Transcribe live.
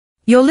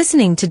You're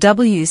listening to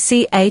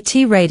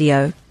WCAT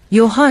Radio,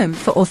 your home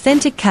for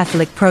authentic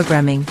Catholic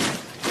programming.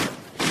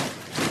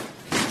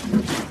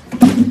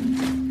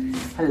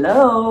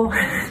 Hello.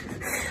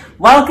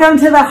 Welcome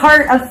to the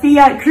heart of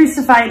Fiat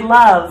Crucified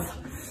Love.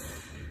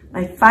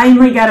 I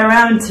finally got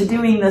around to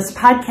doing this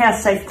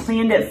podcast. I've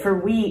planned it for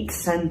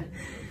weeks, and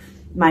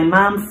my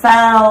mom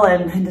fell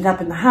and ended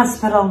up in the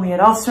hospital, and we had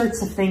all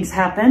sorts of things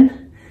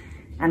happen,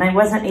 and I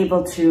wasn't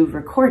able to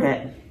record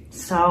it.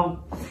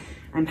 So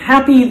I'm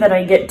happy that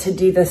I get to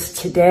do this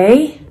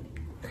today.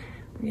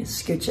 I'm going to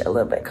scooch it a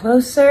little bit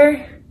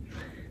closer.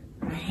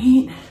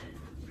 Right?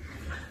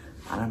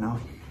 I don't know,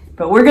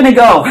 but we're going to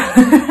go.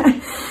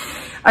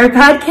 Our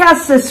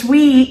podcast this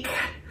week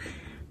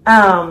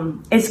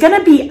is going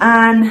to be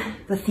on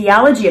the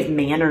theology of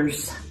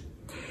manners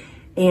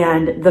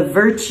and the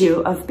virtue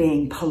of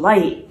being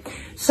polite.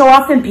 So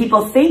often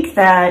people think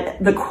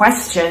that the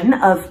question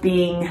of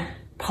being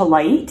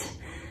polite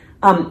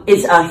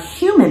is a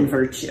human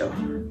virtue,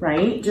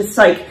 right? Just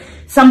like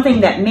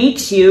something that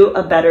makes you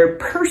a better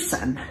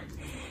person.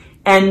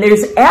 And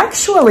there's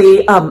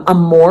actually a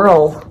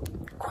moral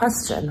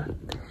question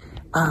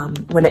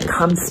when it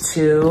comes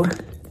to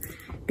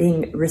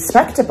being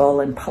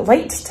respectable and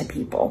polite to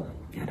people.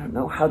 I don't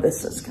know how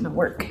this is going to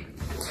work.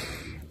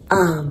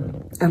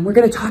 And we're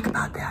going to talk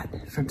about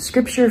that from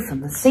scripture,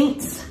 from the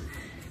saints,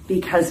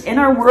 because in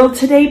our world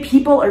today,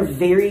 people are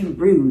very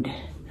rude.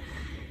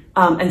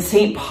 And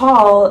St.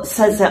 Paul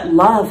says that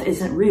love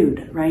isn't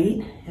rude,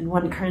 right? In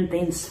 1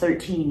 Corinthians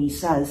 13, he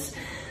says,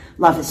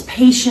 love is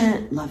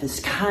patient, love is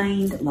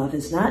kind, love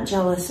is not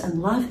jealous,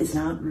 and love is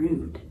not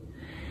rude.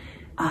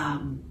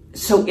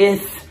 So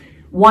if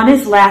one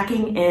is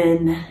lacking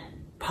in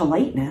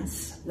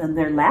politeness, then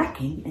they're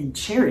lacking in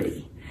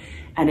charity.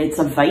 And it's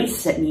a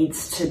vice that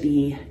needs to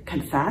be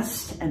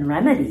confessed and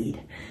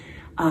remedied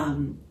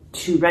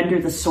to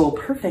render the soul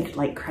perfect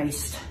like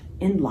Christ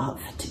in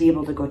love, to be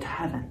able to go to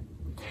heaven.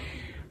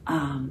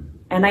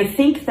 And I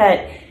think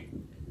that,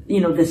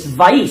 this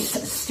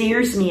vice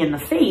stares me in the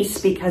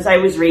face because I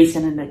was raised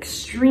in an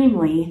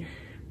extremely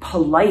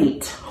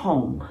polite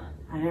home.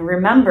 And I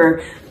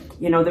remember,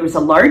 there was a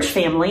large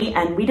family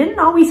and we didn't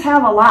always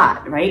have a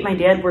lot, right? My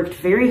dad worked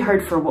very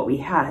hard for what we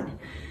had.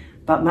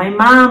 But my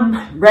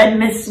mom read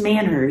Miss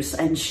Manners,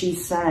 and she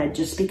said,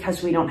 just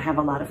because we don't have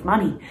a lot of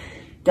money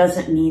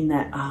doesn't mean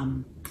that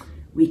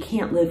we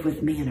can't live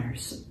with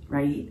manners,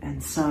 right?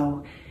 And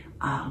so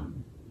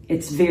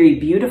it's very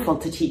beautiful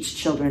to teach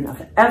children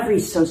of every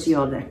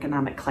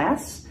socioeconomic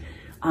class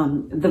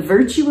the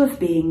virtue of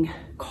being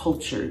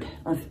cultured,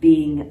 of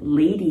being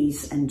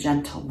ladies and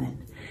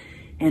gentlemen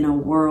in a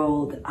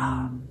world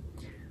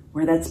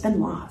where that's been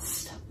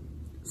lost.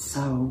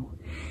 So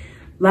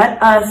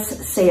let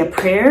us say a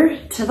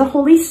prayer to the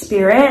Holy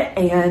Spirit,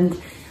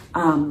 and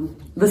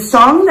the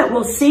song that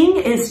we'll sing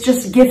is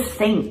just give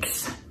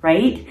thanks,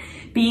 right?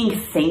 Being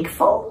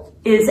thankful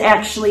is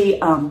actually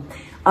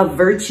a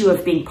virtue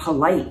of being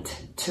polite,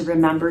 to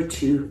remember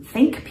to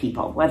thank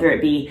people, whether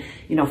it be,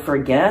 for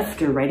a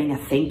gift or writing a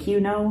thank you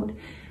note,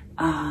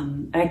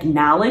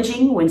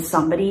 acknowledging when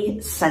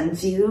somebody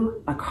sends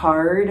you a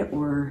card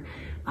or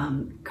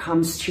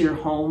comes to your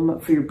home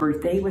for your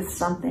birthday with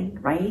something,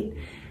 right?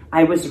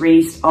 I was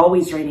raised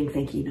always writing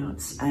thank you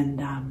notes,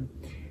 and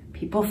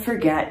people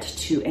forget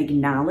to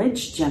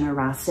acknowledge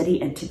generosity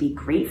and to be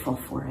grateful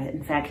for it.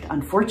 In fact,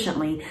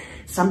 unfortunately,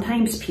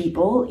 sometimes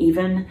people,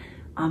 even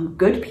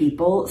good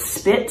people,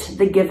 spit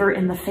the giver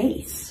in the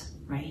face,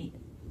 right?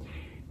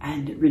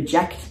 And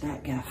reject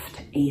that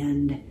gift.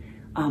 And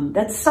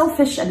that's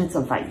selfish and it's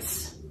a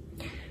vice.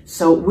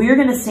 So we're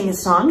going to sing a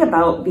song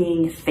about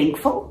being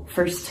thankful,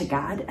 first to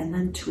God and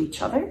then to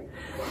each other.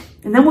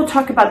 And then we'll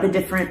talk about the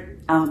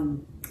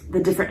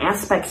different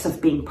aspects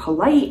of being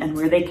polite and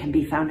where they can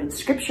be found in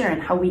scripture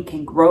and how we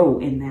can grow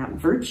in that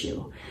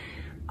virtue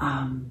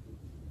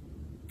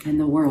in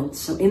the world.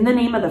 So in the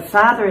name of the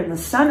Father and the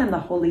Son and the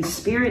Holy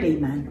Spirit,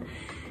 amen.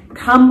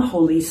 Come,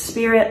 Holy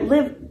Spirit,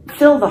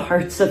 fill the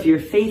hearts of your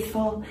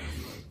faithful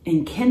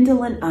and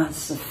kindle in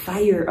us the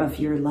fire of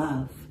your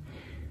love.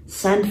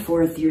 Send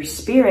forth your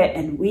Spirit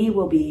and we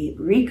will be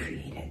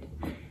recreated,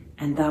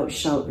 and thou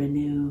shalt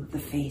renew the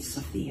face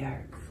of the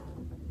earth.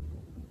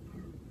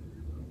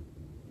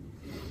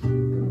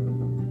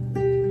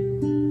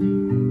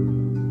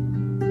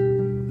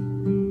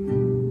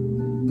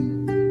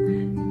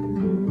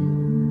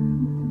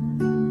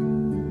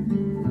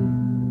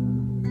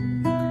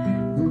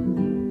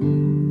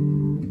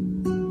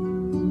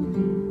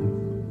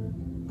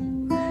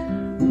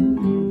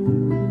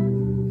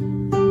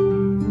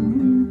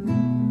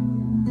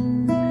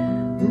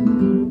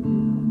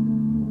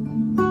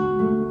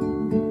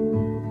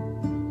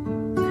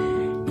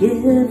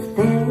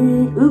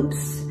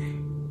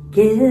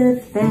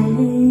 Give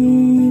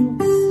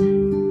thanks.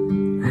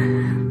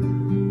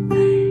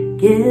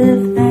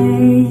 Give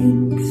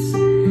thanks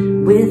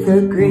with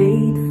a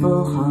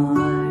grateful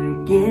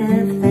heart.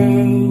 Give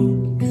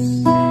thanks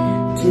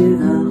to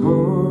the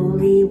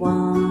Holy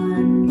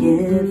One.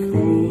 Give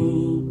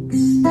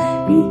thanks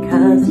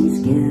because He's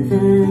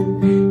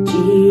given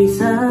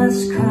Jesus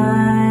Jesus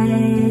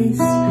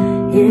Christ,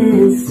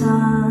 his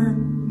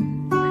Son.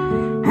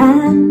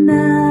 And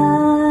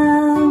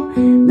now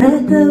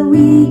let the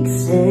weak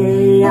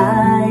say,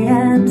 I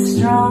am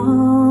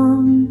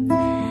strong.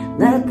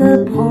 Let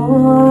the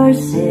poor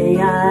say,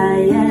 I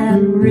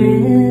am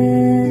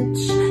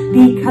rich,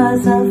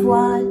 because of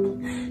what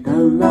the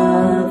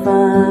love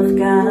of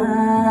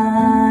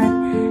God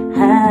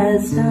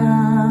has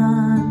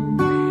done.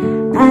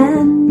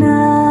 And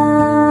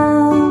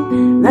now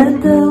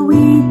let the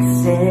weak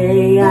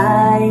say,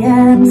 I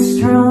am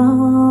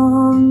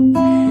strong.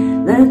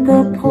 Let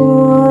the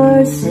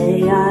poor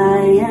say,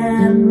 I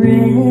am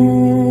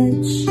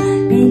rich,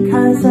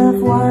 because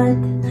of what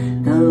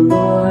the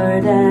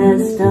Lord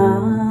has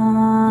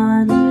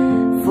done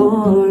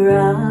for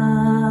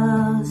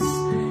us.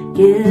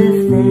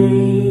 Give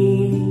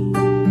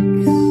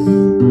thanks.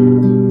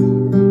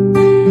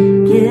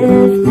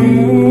 Give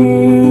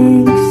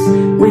thanks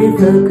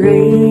with a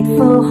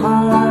grateful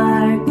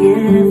heart.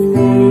 Give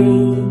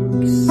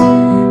thanks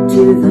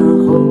to the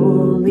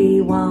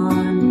Holy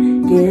One.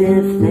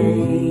 Give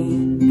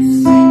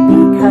thanks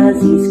because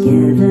he's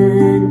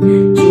given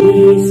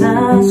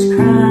Jesus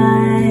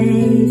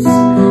Christ,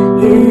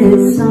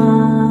 his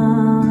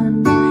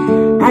Son.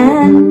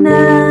 And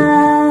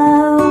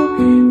now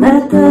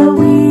let the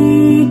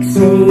weak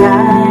say,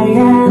 I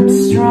am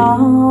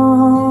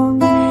strong.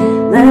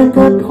 Let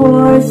the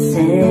poor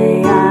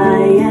say, I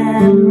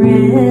am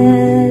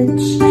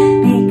rich,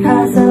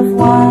 because of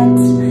what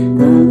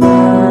the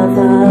love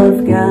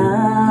of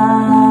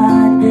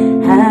God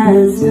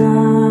has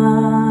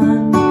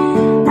done.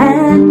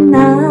 And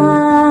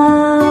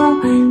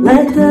now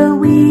let the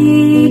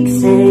weak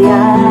say,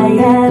 I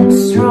am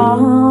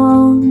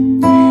strong.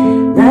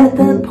 Let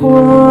the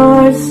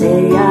poor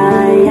say,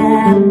 I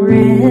am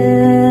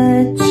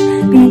rich,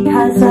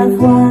 because of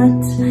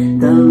what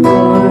the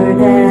Lord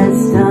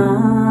has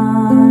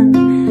done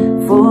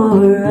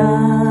for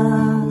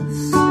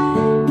us.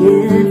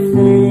 Give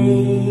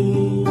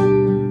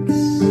thanks.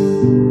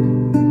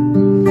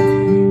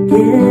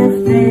 Give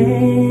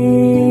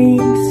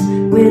thanks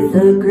with a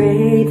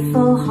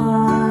grateful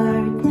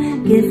heart.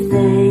 Give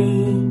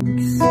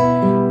thanks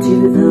to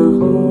the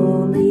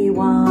Holy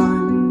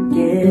One.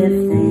 Give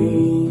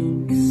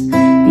thanks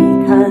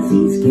because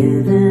he's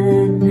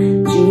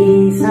given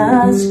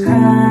Jesus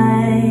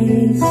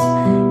Christ,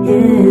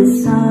 his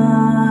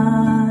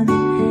Son.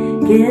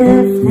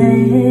 Give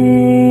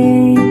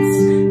thanks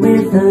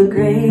with a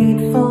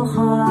grateful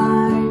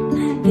heart.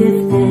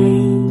 Give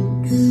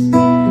thanks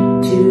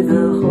to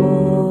the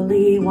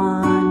Holy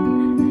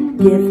One.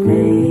 Give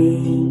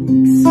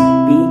thanks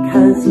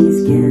because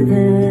he's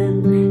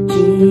given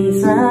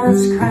Jesus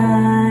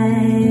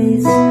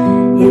Christ,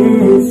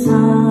 his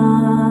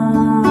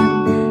Son.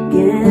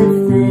 Give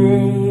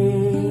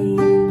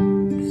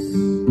thanks.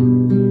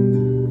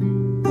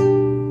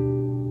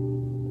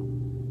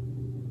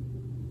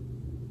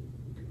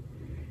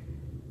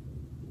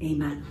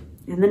 Amen.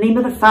 In the name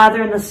of the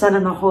Father, and the Son,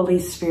 and the Holy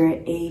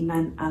Spirit.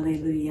 Amen.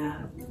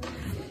 Alleluia.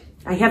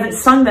 I haven't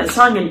sung that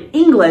song in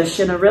English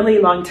in a really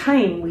long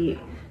time. We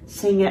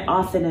sing it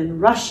often in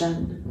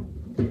Russian.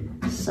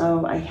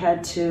 So I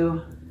had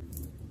to,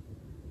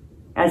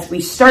 as we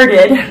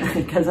started,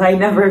 because I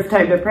never have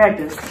time to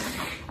practice,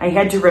 I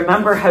had to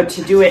remember how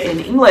to do it in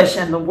English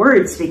and the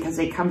words because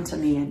they come to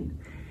me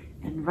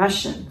in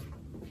Russian.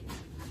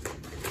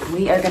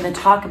 We are going to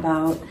talk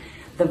about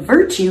the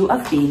virtue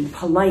of being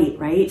polite,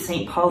 right?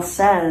 St. Paul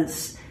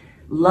says,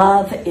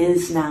 love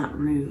is not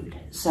rude.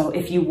 So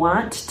if you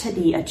want to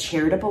be a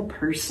charitable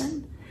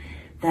person,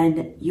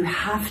 then you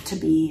have to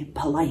be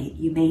polite.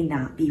 You may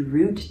not be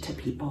rude to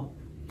people.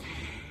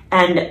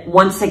 And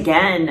once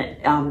again,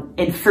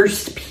 in 1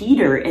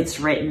 Peter, it's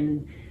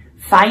written,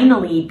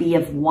 finally be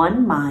of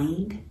one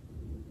mind,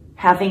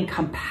 having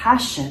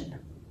compassion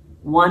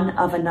one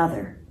of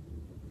another,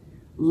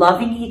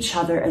 loving each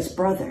other as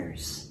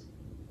brothers,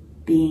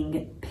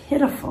 being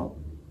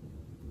pitiful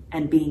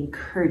and being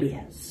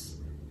courteous.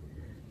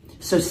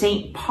 So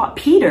St.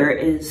 Peter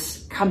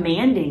is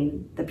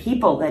commanding the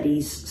people that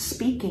he's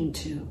speaking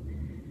to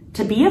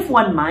be of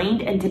one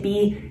mind and to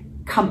be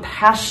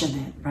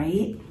compassionate,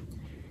 right?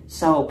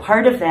 So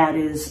part of that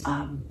is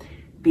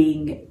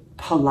being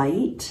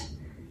polite,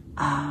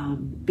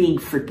 being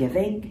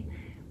forgiving,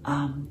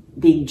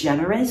 being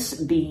generous,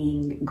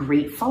 being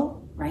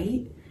grateful,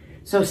 right?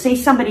 So say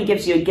somebody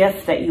gives you a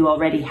gift that you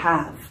already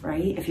have,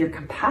 right? If you're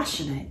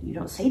compassionate, you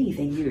don't say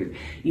anything.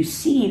 You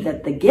see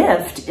that the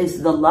gift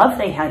is the love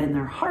they had in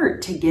their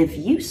heart to give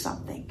you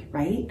something,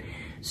 right?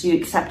 So you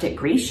accept it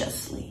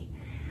graciously.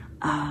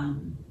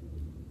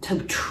 To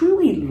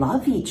truly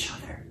love each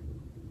other,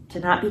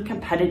 to not be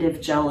competitive,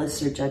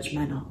 jealous, or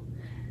judgmental,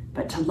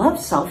 but to love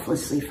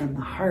selflessly from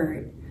the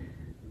heart.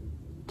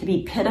 To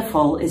be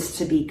pitiful is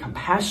to be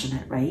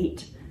compassionate,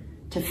 right?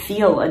 To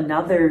feel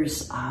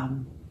another's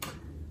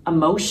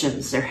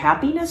emotions, their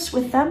happiness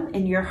with them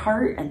in your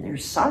heart and their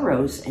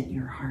sorrows in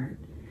your heart,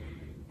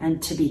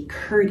 and to be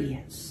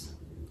courteous.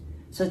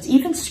 So So it's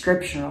even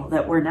scriptural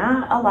that we're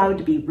not allowed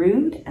to be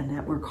rude and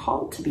that we're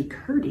called to be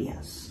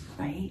courteous,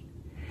 right?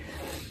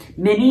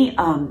 Many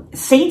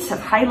saints have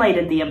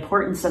highlighted the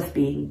importance of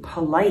being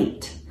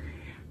polite.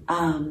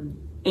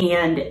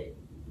 And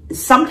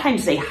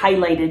sometimes they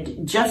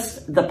highlighted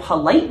just the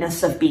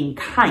politeness of being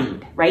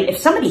kind, right? If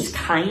somebody's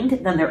kind,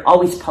 then they're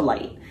always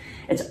polite.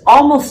 It's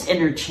almost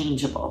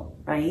interchangeable,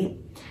 right?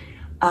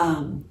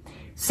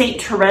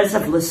 Saint Therese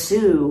of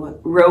Lisieux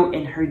wrote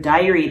in her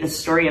diary, The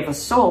Story of a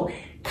Soul,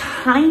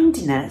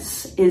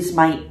 kindness is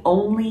my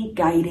only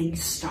guiding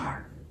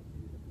star.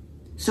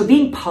 So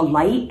being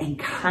polite and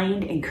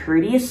kind and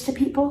courteous to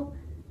people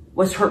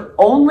was her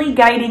only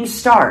guiding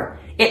star.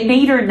 It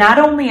made her not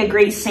only a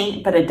great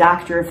saint, but a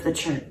doctor of the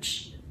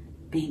church.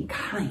 Being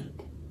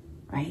kind,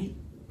 right?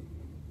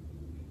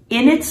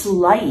 In its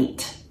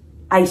light,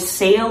 I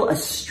sail a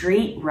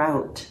straight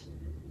route.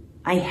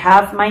 I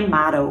have my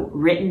motto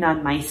written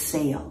on my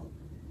sail,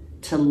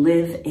 to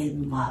live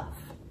in love.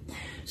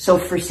 So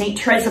for St.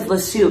 Therese of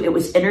Lisieux, it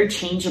was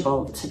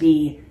interchangeable to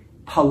be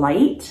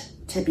polite,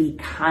 to be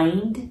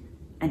kind,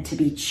 and to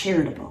be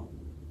charitable,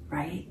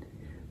 right?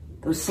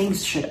 Those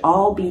things should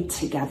all be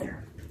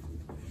together.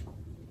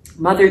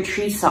 Mother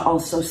Teresa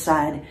also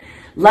said,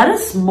 let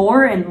us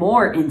more and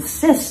more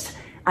insist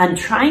on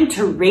trying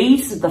to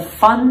raise the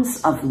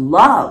funds of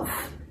love,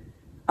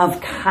 of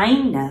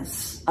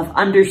kindness, of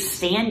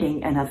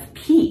understanding, and of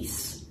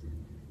peace.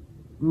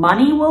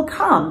 Money will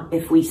come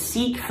if we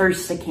seek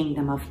first the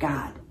kingdom of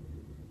God.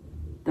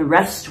 The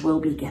rest will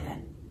be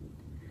given.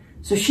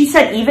 So she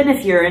said, even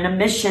if you're in a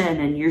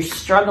mission and you're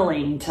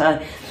struggling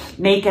to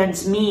make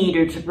ends meet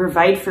or to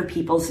provide for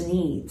people's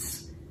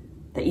needs,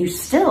 that you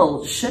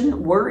still shouldn't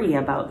worry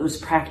about those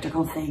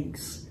practical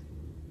things,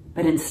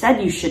 but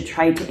instead you should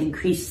try to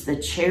increase the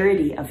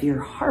charity of your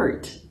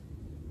heart,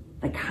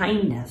 the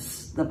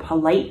kindness, the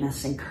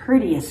politeness and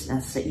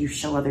courteousness that you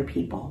show other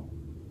people.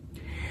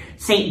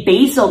 Saint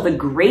Basil the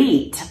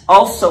Great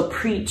also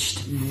preached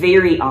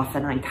very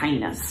often on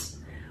kindness.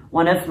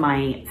 One of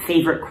my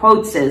favorite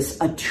quotes is,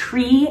 a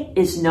tree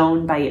is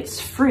known by its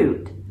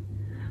fruit,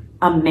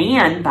 a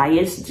man by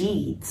his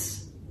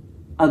deeds.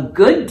 A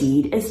good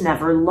deed is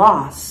never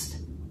lost.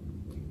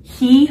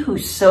 He who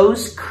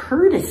sows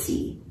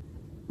courtesy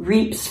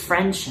reaps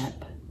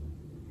friendship,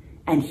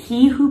 and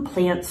he who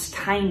plants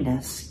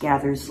kindness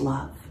gathers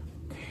love.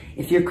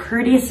 If you're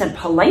courteous and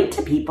polite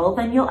to people,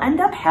 then you'll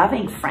end up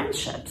having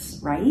friendships,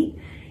 right?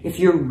 If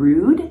you're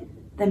rude,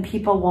 then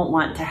people won't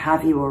want to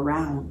have you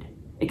around,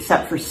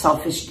 except for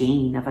selfish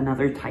gain of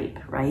another type,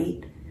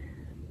 right?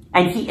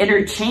 And he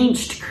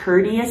interchanged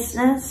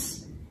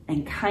courteousness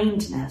and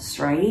kindness,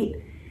 right?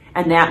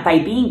 And that by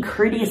being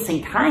courteous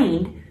and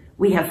kind,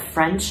 we have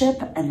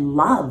friendship and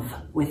love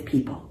with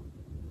people.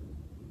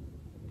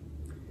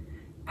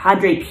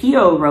 Padre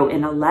Pio wrote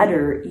in a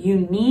letter, you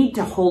need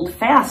to hold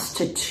fast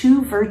to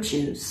two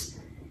virtues,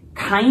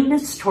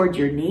 kindness toward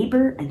your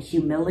neighbor and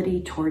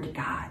humility toward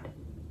God.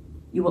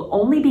 You will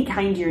only be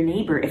kind to your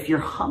neighbor if you're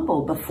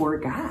humble before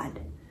God.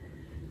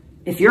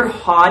 If you're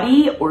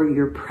haughty or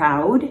you're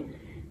proud,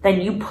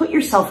 then you put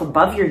yourself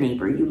above your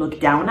neighbor. You look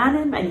down on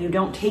him and you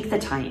don't take the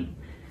time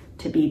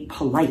to be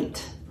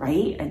polite,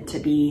 right? And to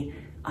be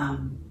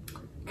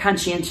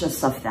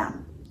conscientious of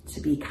them,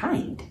 to be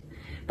kind.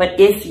 But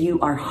if you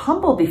are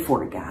humble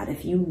before God,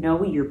 if you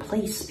know your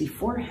place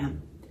before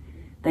him,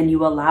 then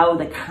you allow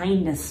the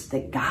kindness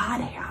that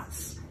God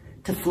has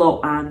to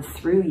flow on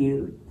through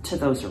you to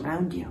those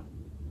around you.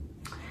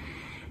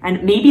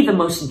 And maybe the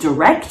most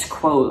direct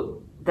quote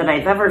that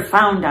I've ever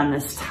found on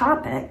this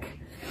topic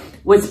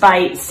was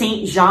by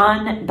Saint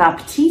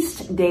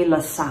Jean-Baptiste de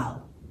La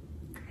Salle.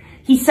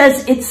 He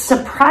says, it's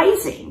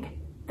surprising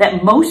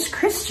that most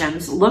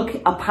Christians look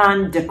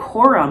upon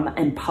decorum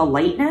and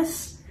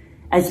politeness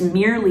as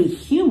merely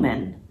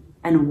human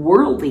and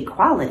worldly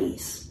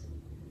qualities,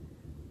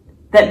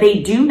 that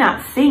they do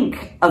not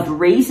think of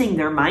raising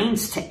their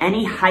minds to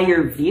any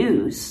higher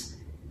views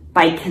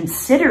by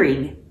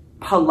considering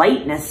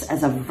politeness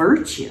as a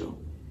virtue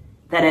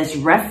that is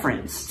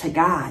reference to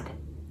God,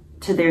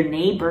 to their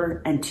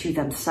neighbor, and to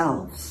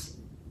themselves.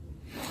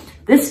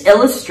 This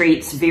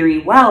illustrates very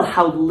well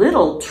how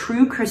little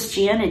true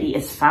Christianity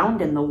is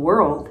found in the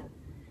world,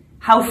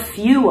 how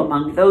few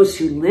among those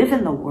who live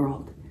in the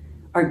world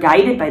are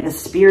guided by the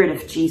Spirit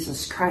of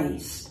Jesus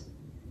Christ.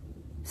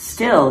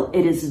 Still,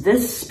 it is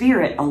this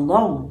Spirit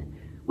alone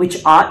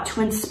which ought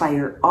to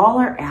inspire all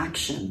our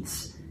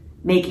actions,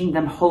 making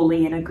them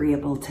holy and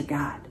agreeable to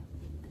God.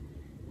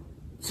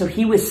 So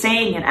he was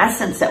saying, in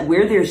essence, that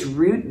where there's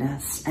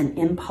rudeness and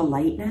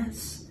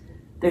impoliteness,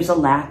 there's a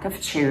lack of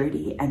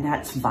charity, and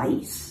that's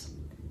vice.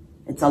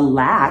 It's a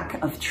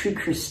lack of true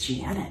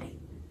Christianity.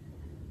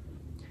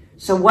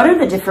 So what are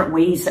the different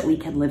ways that we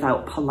can live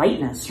out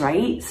politeness,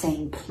 right?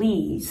 Saying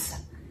please,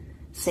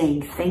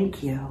 saying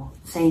thank you,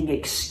 saying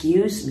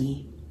excuse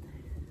me,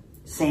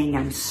 saying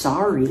I'm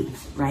sorry,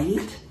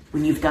 right?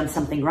 When you've done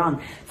something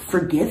wrong,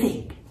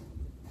 forgiving,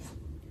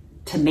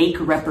 to make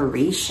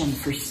reparation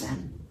for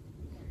sin,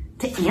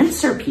 to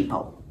answer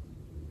people,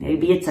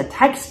 Maybe it's a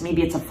text,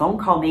 maybe it's a phone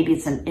call, maybe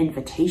it's an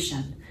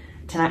invitation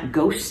to not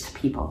ghost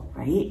people,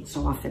 right?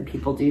 So often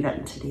people do that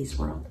in today's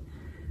world.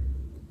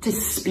 To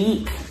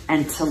speak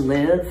and to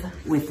live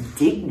with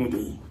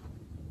dignity.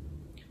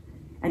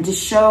 And to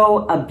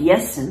show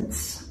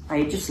obeisance,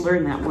 I just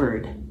learned that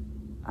word,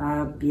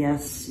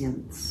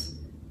 obeisance,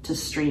 to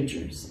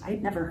strangers.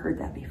 I'd never heard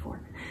that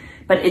before.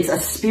 But it's a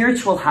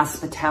spiritual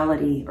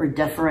hospitality or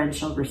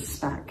deferential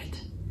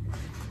respect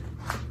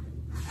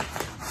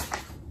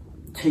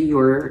to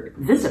your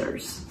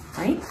visitors,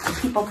 right? The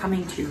people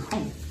coming to your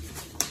home.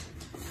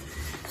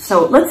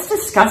 So let's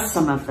discuss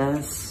some of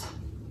this.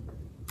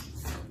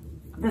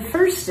 The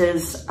first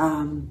is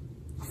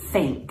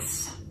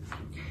thanks.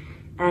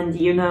 And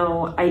you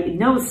know, I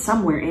know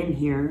somewhere in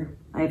here,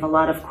 I have a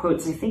lot of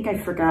quotes. I think I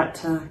forgot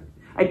to,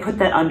 I put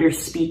that under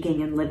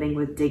speaking and living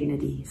with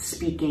dignity.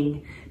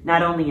 Speaking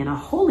not only in a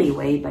holy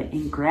way, but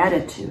in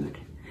gratitude.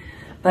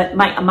 But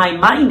my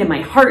mind and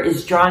my heart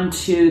is drawn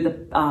to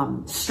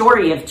the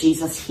story of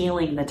Jesus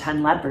healing the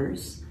 10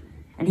 lepers.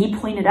 And he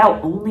pointed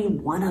out only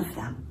one of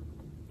them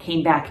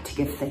came back to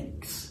give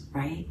thanks,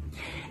 right?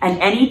 And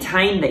any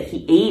time that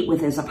he ate with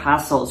his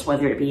apostles,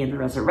 whether it be in the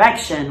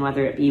resurrection,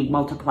 whether it be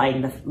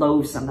multiplying the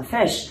loaves and the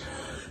fish,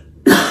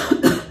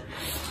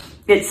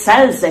 it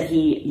says that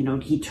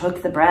he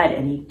took the bread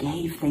and he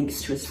gave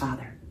thanks to his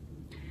Father.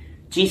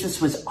 Jesus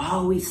was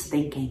always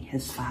thanking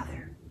his Father.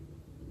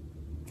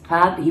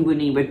 When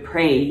he would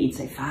pray, he'd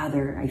say,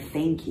 Father, I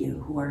thank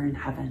you who are in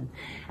heaven.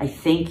 I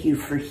thank you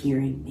for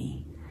hearing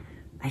me.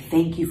 I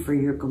thank you for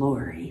your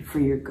glory, for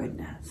your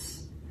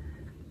goodness.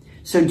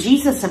 So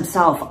Jesus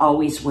himself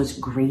always was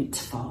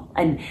grateful.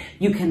 And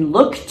you can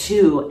look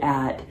too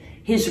at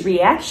his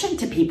reaction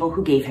to people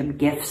who gave him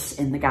gifts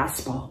in the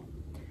gospel.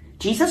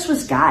 Jesus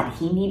was God.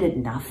 He needed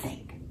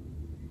nothing.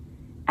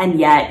 And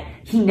yet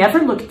he never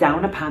looked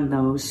down upon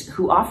those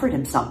who offered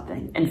him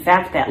something. In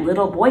fact, that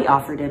little boy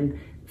offered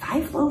him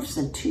 5 loaves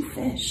and 2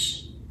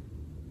 fish.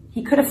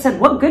 He could have said,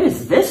 what good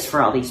is this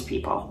for all these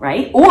people,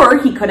 right?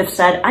 Or he could have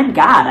said, I'm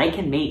God. I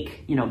can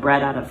make,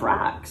 bread out of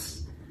rocks.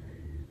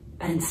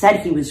 But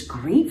instead, he was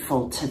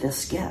grateful to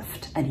this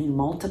gift, and he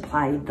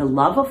multiplied the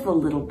love of the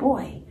little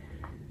boy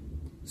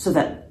so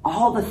that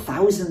all the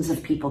thousands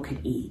of people could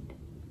eat.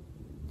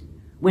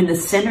 When the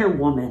sinner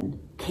woman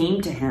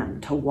came to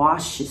him to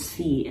wash his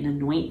feet and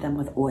anoint them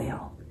with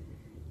oil,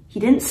 he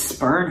didn't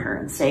spurn her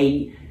and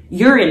say,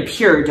 you're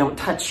impure, don't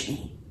touch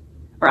me.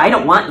 Or I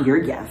don't want your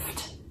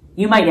gift.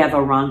 You might have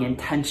a wrong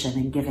intention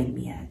in giving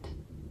me it.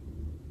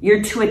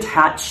 You're too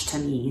attached to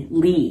me.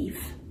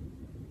 Leave.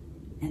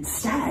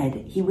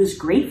 Instead, he was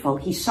grateful.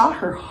 He saw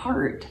her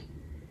heart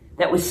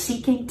that was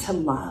seeking to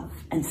love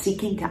and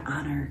seeking to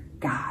honor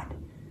God,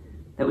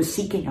 that was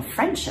seeking a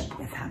friendship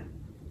with him.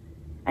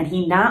 And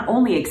he not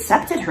only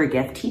accepted her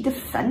gift, he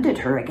defended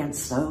her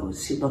against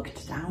those who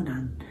looked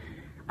down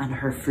on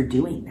her for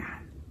doing that.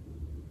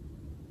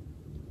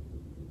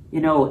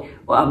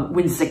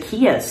 When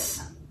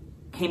Zacchaeus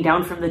came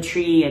down from the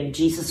tree and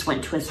Jesus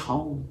went to his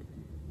home,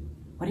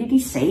 what did he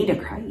say to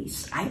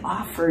Christ? I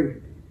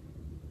offer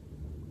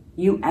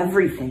you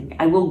everything.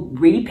 I will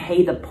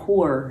repay the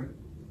poor,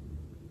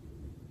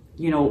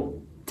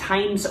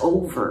 times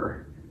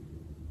over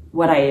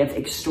what I have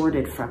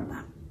extorted from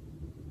them.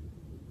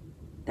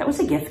 That was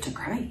a gift to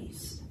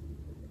Christ.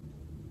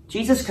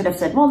 Jesus could have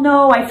said, well,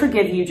 no, I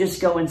forgive you.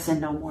 Just go and sin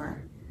no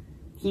more.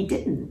 He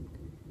didn't.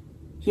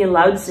 He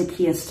allowed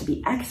Zacchaeus to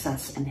be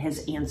excess in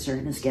his answer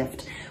and his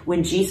gift.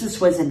 When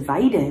Jesus was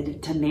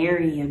invited to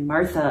Mary and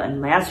Martha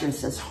and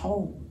Lazarus'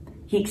 home,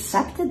 he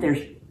accepted their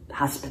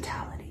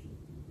hospitality.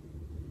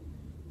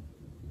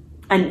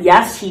 And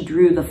yes, he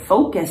drew the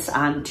focus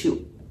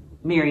onto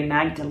Mary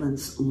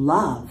Magdalene's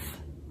love,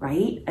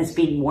 right, as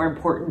being more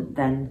important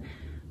than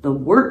the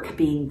work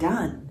being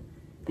done.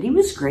 But he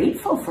was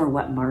grateful for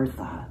what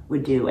Martha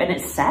would do. And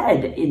it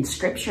said in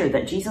Scripture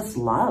that Jesus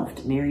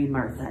loved Mary,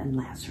 Martha, and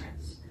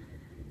Lazarus.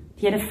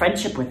 He had a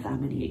friendship with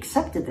them and he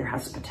accepted their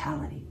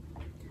hospitality.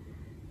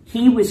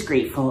 He was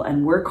grateful,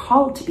 and we're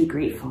called to be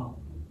grateful.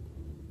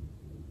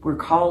 We're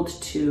called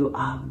to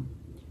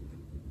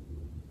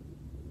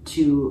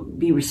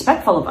be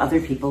respectful of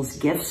other people's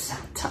gifts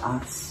to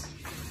us.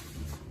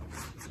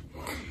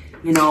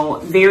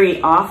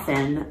 Very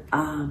often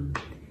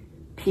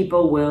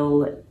people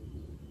will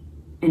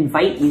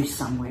invite you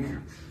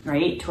somewhere,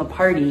 right? To a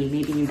party,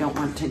 maybe you don't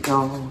want to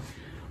go.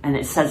 And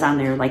it says on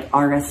there, like,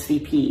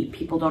 RSVP.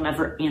 People don't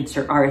ever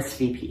answer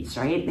RSVPs,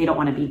 right? They don't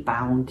want to be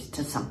bound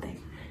to something.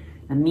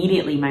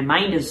 Immediately, my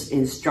mind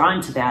is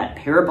drawn to that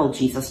parable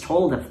Jesus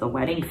told of the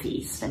wedding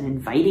feast and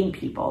inviting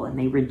people, and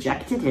they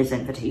rejected his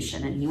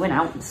invitation, and he went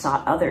out and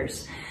sought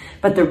others.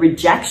 But the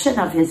rejection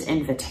of his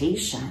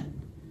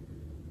invitation,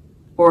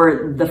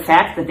 or the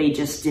fact that they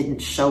just didn't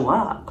show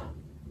up,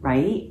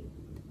 right?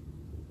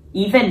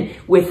 Even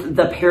with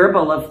the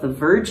parable of the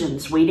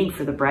virgins waiting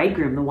for the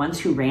bridegroom, the ones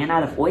who ran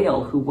out of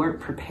oil, who weren't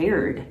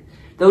prepared,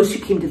 those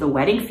who came to the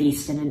wedding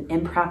feast in an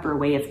improper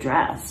way of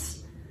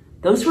dress,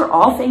 those were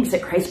all things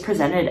that Christ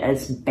presented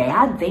as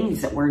bad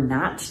things that were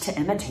not to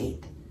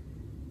imitate.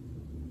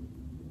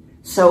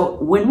 So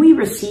when we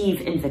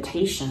receive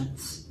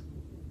invitations,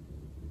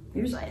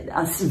 there's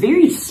a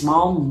very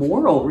small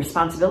moral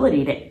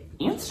responsibility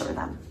to answer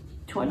them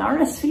to an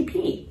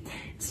RSVP.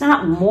 It's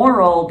not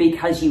moral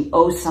because you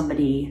owe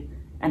somebody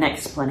an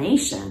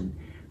explanation,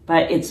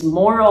 but it's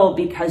moral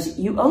because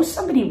you owe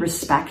somebody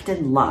respect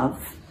and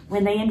love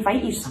when they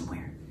invite you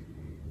somewhere.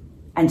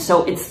 And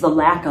so it's the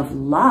lack of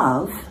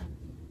love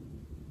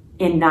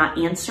in not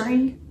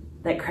answering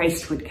that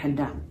Christ would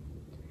condemn.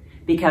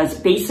 Because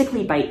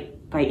basically by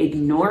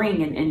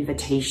ignoring an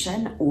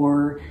invitation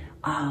or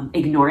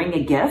ignoring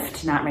a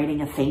gift, not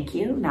writing a thank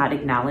you, not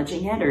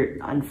acknowledging it, or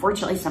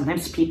unfortunately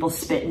sometimes people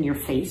spit in your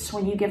face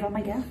when you give them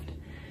a gift,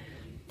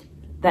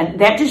 then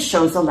that just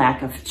shows a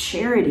lack of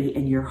charity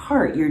in your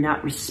heart. You're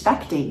not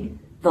respecting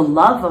the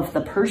love of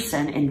the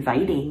person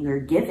inviting or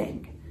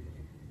giving.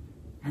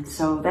 And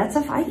so that's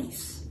a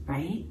vice,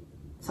 right?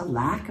 It's a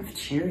lack of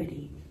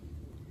charity.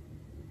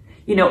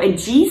 You know, and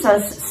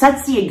Jesus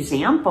sets the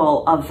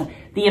example of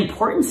the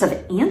importance of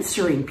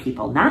answering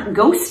people, not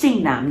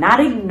ghosting them, not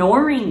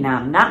ignoring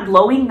them, not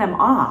blowing them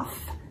off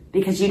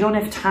because you don't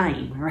have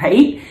time,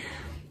 right?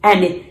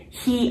 And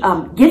he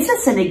gives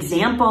us an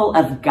example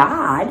of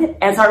God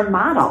as our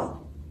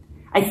model.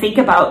 I think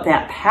about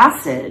that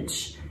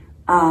passage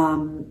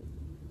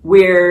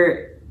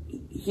where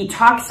he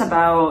talks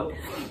about,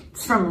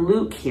 it's from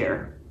Luke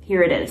here.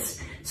 Here it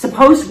is.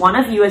 Suppose one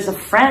of you is a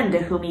friend to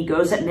whom he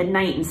goes at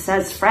midnight and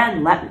says,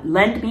 "Friend,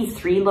 lend me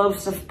 3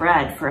 loaves of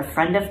bread, for a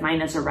friend of mine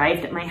has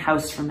arrived at my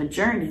house from a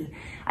journey.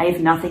 I have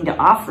nothing to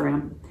offer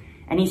him."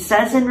 And he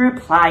says in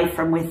reply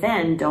from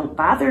within, "Don't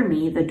bother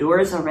me. The door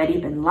has already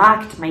been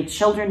locked. My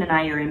children and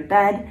I are in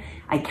bed.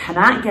 I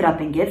cannot get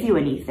up and give you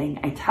anything.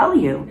 I tell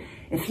you,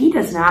 if he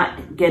does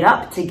not get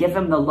up to give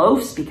him the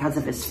loaves because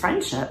of his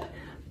friendship,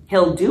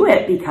 he'll do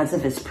it because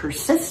of his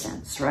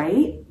persistence,"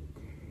 right?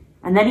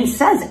 And then he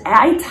says,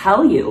 "I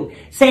tell you,"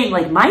 saying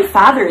like, my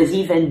Father is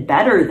even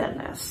better than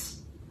this.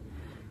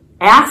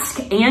 Ask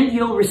and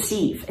you'll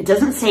receive. It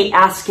doesn't say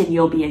ask and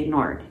you'll be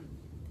ignored.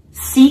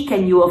 Seek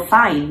and you will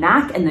find.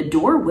 Knock and the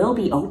door will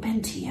be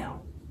open to you.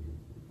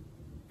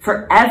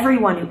 For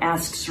everyone who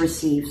asks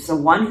receives. The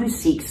one who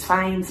seeks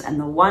finds, and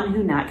the one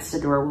who knocks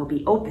the door will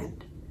be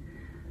opened.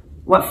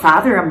 What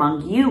father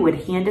among you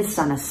would hand his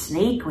son a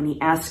snake when he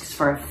asks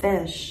for a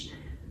fish,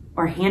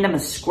 or hand him a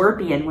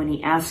scorpion when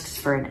he asks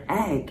for an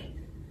egg?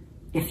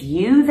 If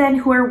you then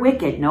who are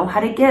wicked know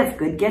how to give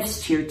good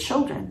gifts to your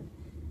children,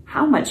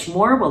 how much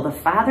more will the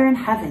Father in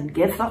heaven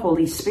give the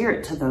Holy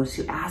Spirit to those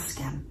who ask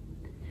him?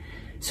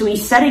 So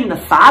he's setting the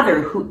Father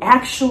who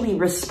actually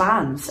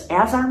responds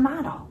as our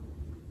model.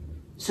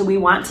 So we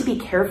want to be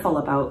careful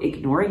about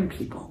ignoring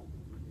people,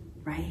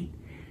 right?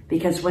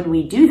 Because when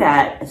we do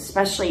that,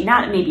 especially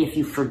not maybe if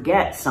you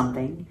forget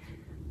something,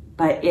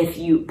 but if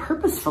you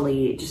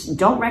purposefully just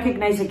don't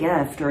recognize a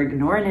gift or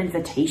ignore an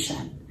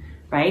invitation,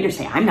 right? Or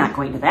say, I'm not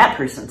going to that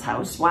person's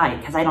house. Why?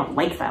 Because I don't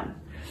like them.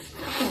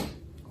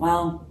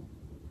 Well,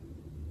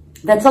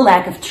 that's a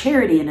lack of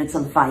charity and it's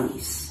a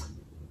vice.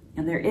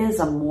 And there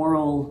is a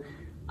moral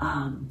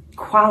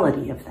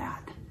quality of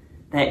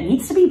that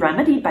needs to be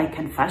remedied by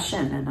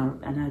confession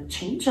and a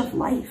change of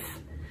life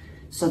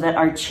so that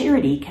our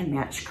charity can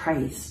match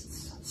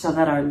Christ's, so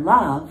that our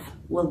love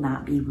will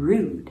not be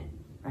rude,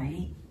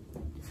 right?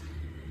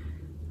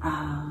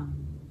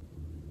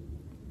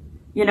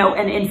 You know,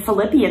 and in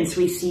Philippians,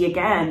 we see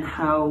again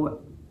how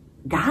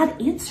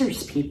God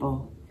answers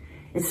people.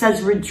 It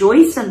says,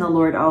 rejoice in the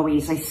Lord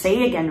always. I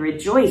say again,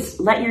 rejoice.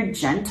 Let your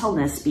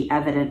gentleness be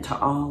evident to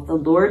all. The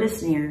Lord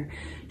is near.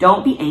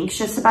 Don't be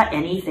anxious about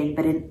anything,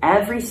 but in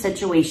every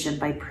situation,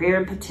 by prayer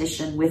and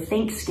petition, with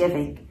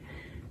thanksgiving,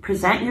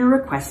 present your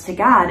requests to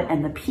God,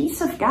 and the peace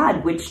of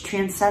God, which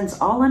transcends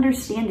all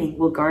understanding,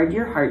 will guard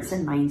your hearts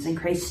and minds in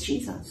Christ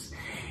Jesus.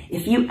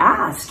 If you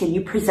ask and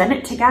you present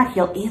it to God,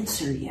 he'll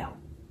answer you,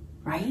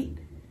 right?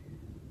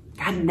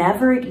 God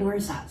never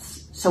ignores us.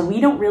 So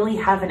we don't really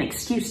have an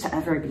excuse to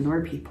ever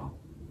ignore people.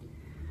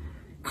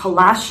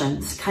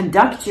 Colossians,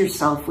 conduct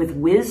yourself with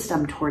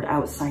wisdom toward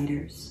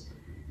outsiders,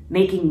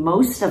 making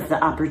most of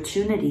the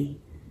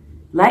opportunity.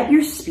 Let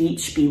your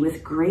speech be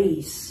with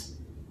grace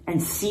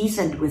and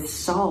seasoned with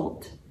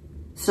salt,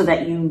 so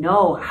that you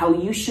know how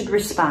you should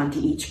respond to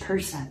each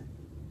person.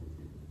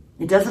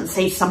 It doesn't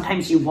say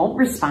sometimes you won't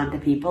respond to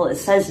people. It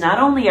says not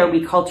only are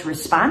we called to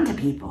respond to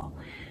people,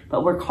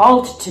 but we're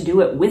called to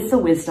do it with the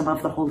wisdom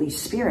of the Holy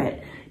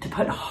Spirit, to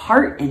put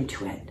heart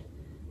into it,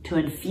 to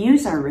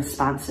infuse our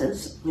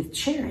responses with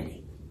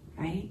charity,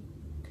 right?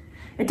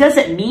 It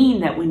doesn't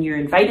mean that when you're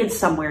invited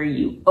somewhere,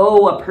 you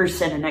owe a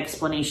person an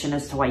explanation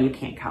as to why you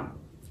can't come.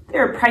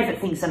 There are private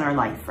things in our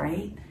life,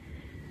 right?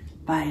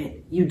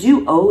 But you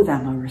do owe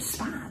them a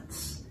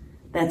response.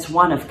 That's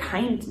one of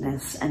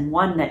kindness, and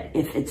one that,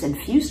 if it's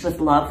infused with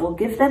love, will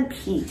give them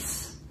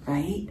peace,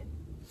 right?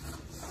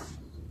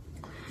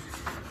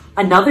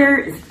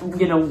 Another,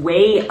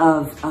 way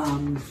of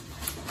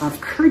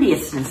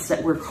courteousness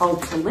that we're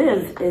called to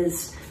live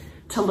is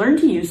to learn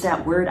to use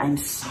that word, I'm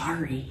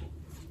sorry,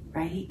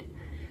 right?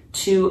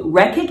 To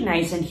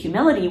recognize in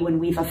humility when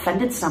we've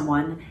offended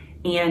someone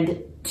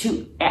and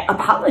to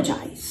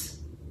apologize,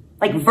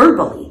 like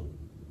verbally,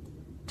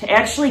 to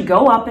actually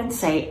go up and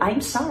say, I'm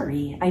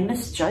sorry, I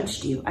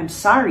misjudged you. I'm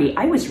sorry,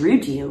 I was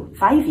rude to you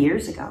 5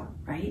 years ago,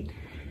 right?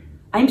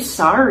 I'm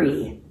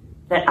sorry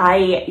that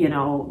I,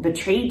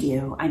 betrayed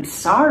you. I'm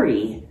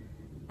sorry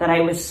that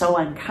I was so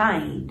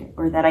unkind,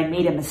 or that I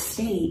made a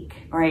mistake,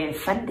 or I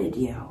offended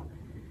you,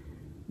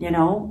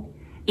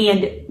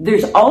 And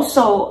there's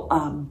also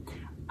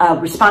a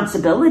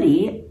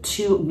responsibility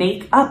to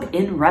make up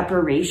in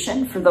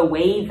reparation for the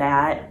way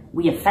that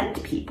we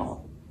offend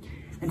people.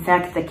 In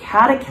fact, the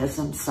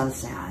Catechism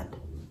says that.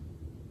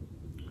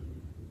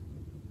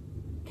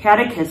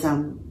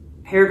 Catechism,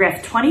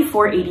 paragraph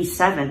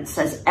 2487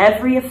 says,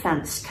 every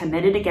offense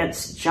committed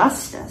against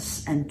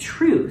justice and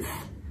truth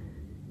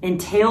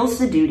entails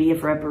the duty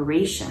of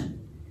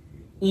reparation,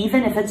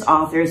 even if its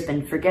author has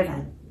been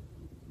forgiven.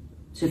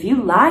 So if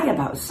you lie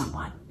about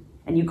someone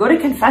and you go to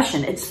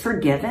confession, it's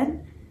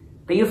forgiven,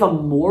 but you have a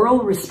moral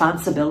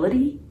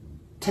responsibility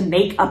to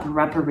make up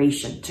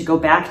reparation, to go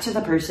back to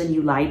the person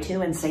you lied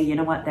to and say, you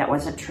know what, that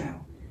wasn't true.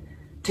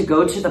 To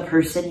go to the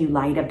person you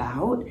lied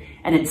about,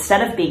 and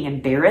instead of being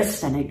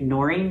embarrassed and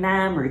ignoring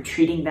them or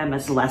treating them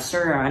as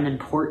lesser or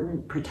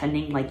unimportant,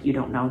 pretending like you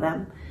don't know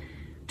them,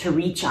 to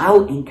reach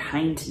out in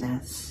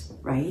kindness,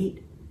 right?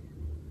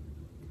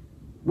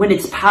 When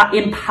it's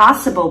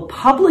impossible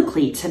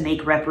publicly to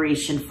make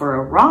reparation for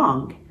a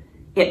wrong,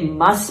 it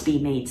must be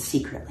made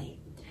secretly.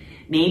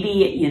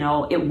 Maybe,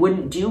 it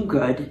wouldn't do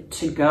good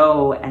to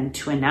go and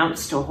to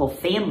announce to a whole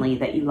family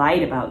that you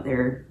lied about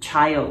their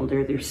child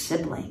or their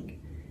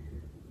sibling.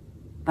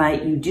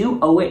 But you do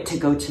owe it to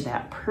go to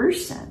that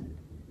person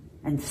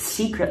and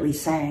secretly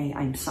say,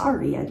 I'm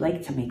sorry, I'd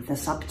like to make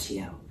this up to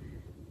you.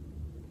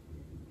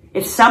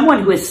 If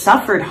someone who has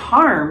suffered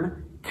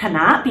harm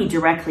cannot be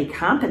directly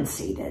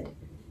compensated,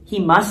 he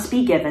must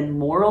be given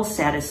moral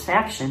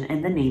satisfaction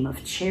in the name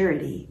of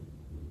charity.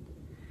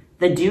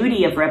 The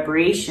duty of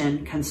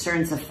reparation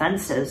concerns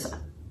offenses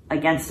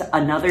against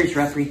another's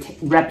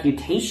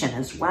reputation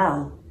as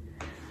well.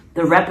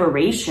 The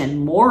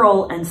reparation,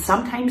 moral and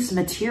sometimes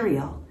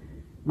material,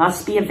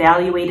 must be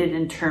evaluated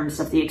in terms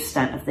of the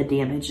extent of the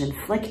damage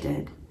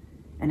inflicted,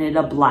 and it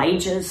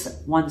obliges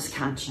one's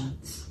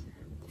conscience.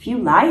 If you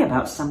lie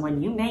about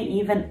someone, you may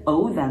even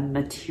owe them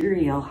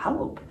material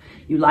help.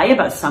 You lie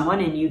about someone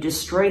and you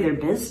destroy their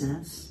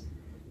business,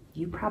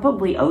 you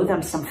probably owe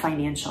them some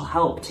financial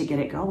help to get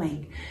it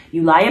going.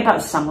 You lie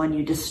about someone,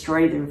 you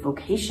destroy their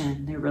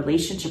vocation, their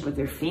relationship with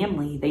their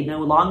family. They no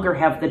longer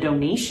have the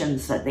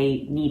donations that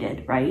they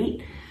needed,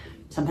 right?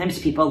 Sometimes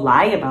people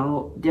lie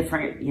about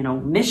different,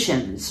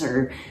 missions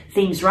or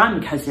things run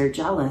because they're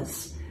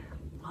jealous.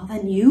 Well,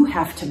 then you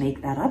have to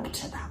make that up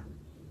to them.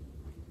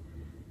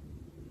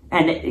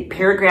 And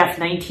paragraph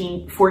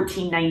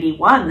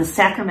 1491, the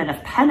sacrament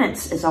of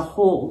penance is a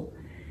whole,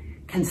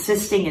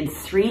 consisting in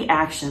 3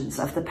 actions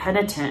of the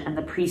penitent and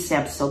the priest's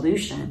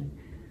absolution.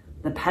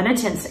 The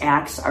penitent's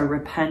acts are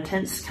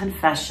repentance,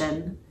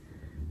 confession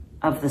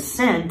of the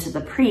sin to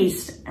the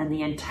priest, and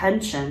the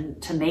intention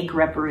to make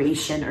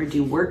reparation or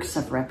do works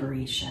of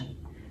reparation.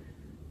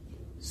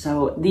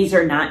 So these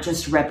are not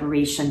just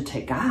reparation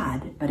to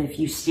God, but if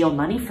you steal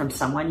money from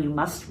someone, you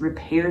must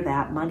repair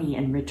that money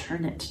and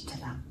return it to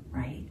them,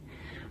 right?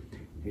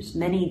 There's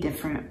many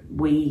different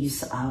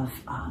ways of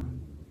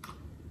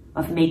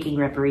making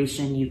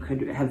reparation. You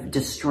could have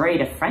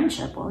destroyed a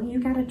friendship. Well, you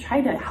got to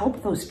try to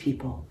help those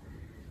people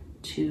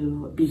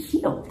to be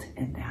healed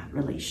in that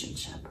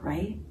relationship,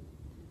 right?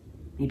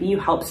 Maybe you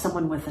help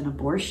someone with an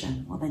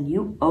abortion. Well, then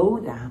you owe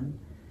them,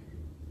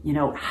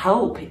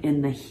 help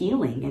in the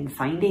healing and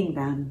finding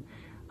them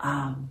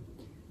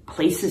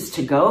places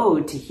to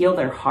go to heal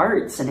their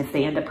hearts. And if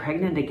they end up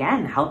pregnant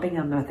again, helping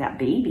them with that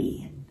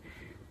baby.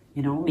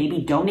 And,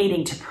 maybe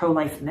donating to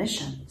pro-life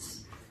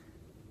missions.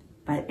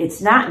 But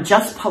it's not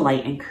just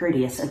polite and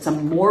courteous. It's a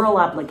moral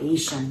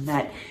obligation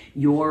that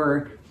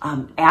your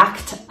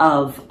act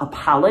of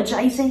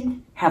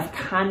apologizing have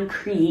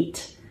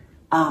concrete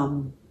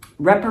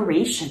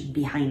reparation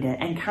behind it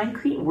and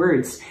concrete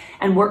words.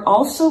 And we're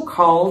also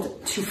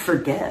called to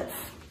forgive,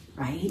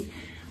 right?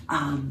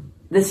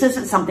 This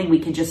isn't something we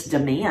can just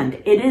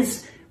demand. It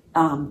is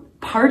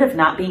part of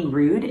not being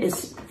rude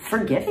is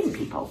forgiving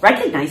people,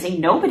 recognizing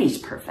nobody's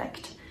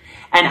perfect.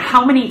 And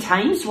how many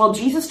times? Well,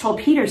 Jesus told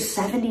Peter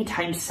 70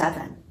 times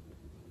 7,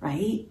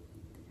 right?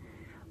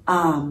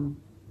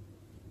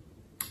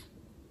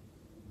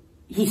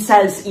 He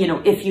says,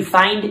 if you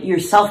find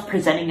yourself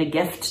presenting a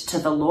gift to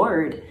the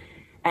Lord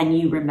and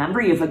you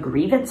remember you have a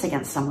grievance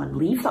against someone,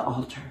 leave the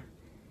altar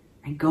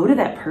and go to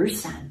that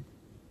person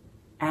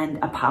and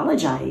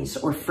apologize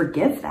or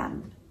forgive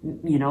them,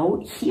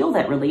 heal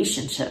that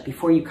relationship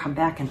before you come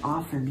back and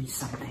offer me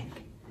something.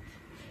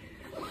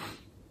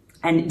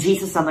 And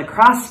Jesus on the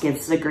cross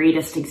gives the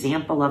greatest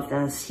example of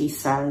this. He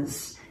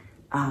says,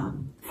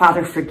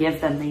 Father,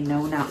 forgive them. They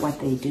know not what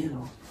they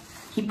do.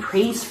 He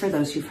prays for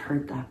those who've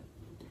hurt them.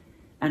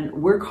 And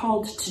we're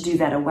called to do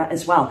that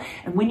as well.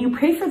 And when you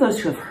pray for those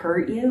who have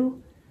hurt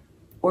you,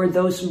 or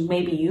those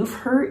maybe you've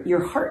hurt,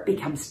 your heart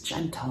becomes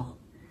gentle.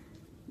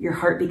 Your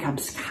heart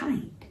becomes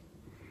kind.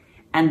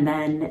 And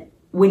then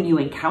when you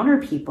encounter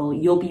people,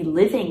 you'll be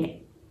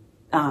living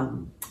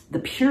the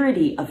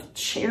purity of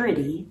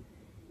charity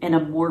in a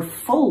more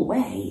full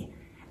way.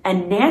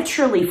 And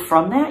naturally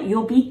from that,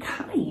 you'll be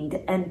kind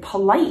and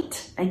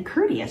polite and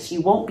courteous.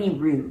 You won't be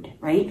rude,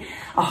 right?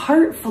 A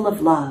heart full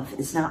of love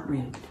is not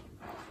rude.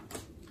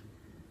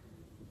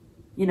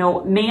 You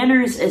know,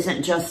 manners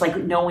isn't just like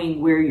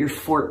knowing where your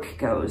fork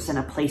goes in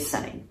a place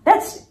setting.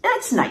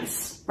 That's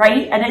nice,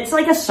 right? And it's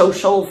like a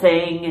social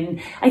thing.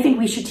 And I think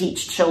we should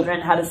teach children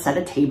how to set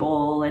a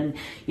table and,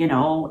 you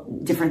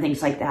know, different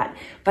things like that.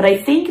 But I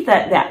think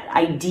that that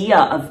idea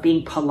of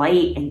being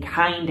polite and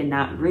kind and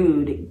not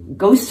rude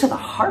goes to the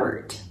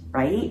heart,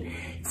 right?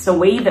 It's the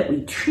way that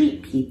we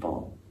treat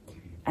people.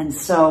 And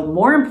so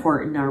more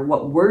important are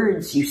what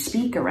words you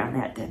speak around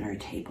that dinner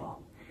table.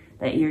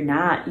 That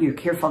you're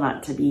careful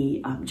not to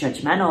be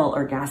judgmental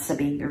or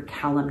gossiping or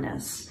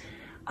calumnious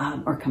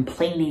or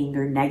complaining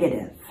or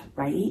negative,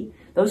 right?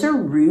 Those are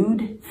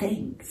rude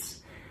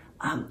things.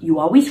 You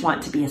always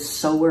want to be a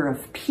sower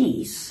of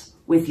peace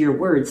with your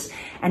words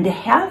and to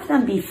have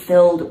them be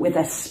filled with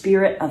a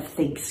spirit of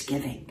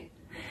thanksgiving.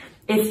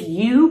 If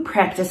you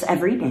practice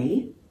every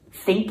day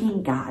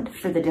thanking God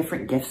for the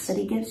different gifts that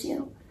he gives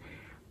you,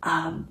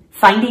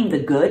 finding the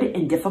good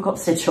in difficult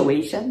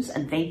situations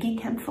and thanking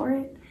him for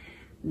it,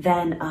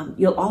 then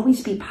you'll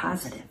always be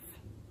positive,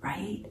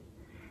 right?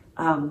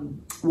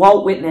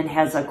 Walt Whitman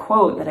has a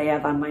quote that I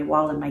have on my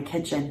wall in my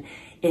kitchen.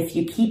 If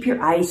you keep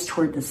your eyes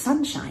toward the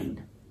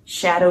sunshine,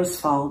 shadows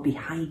fall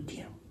behind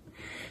you.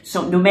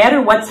 So no matter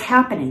what's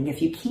happening,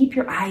 if you keep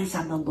your eyes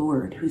on the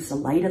Lord, who's the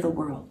light of the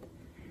world,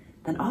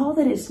 then all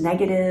that is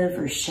negative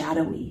or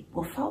shadowy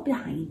will fall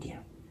behind you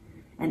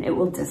and it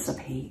will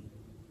dissipate.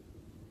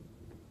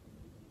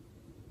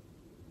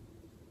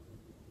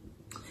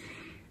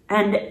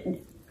 And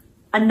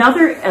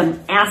another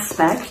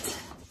aspect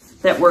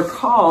that we're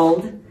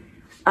called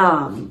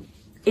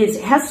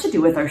has to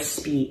do with our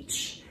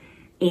speech.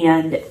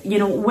 And, you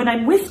know, when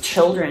I'm with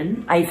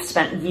children, I've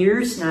spent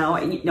years now,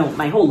 you know,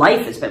 my whole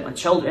life has been with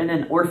children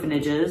and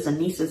orphanages and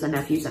nieces and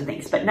nephews and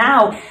things. But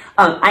now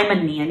I'm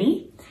a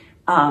nanny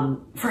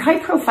for high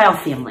profile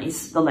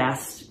families the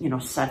last,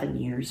 7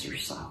 years or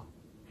so.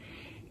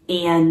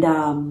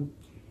 And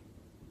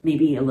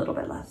maybe a little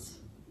bit less.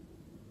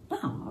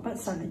 No, about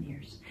 7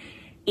 years.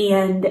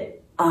 And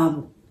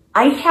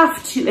I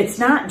have to, it's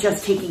not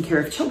just taking care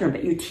of children,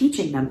 but you're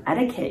teaching them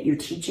etiquette. You're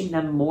teaching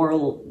them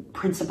moral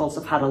principles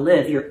of how to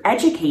live. You're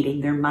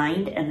educating their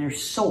mind and their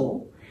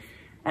soul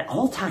at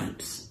all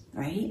times,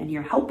 right? And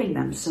you're helping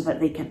them so that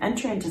they can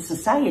enter into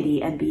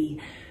society and be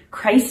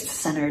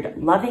Christ-centered,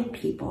 loving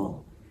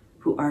people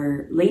who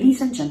are ladies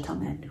and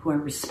gentlemen, who are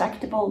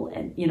respectable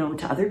and,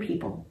 to other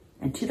people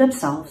and to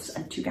themselves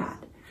and to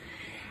God.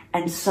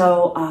 And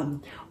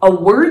so a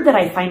word that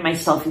I find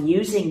myself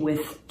using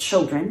with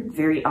children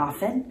very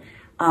often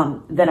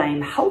that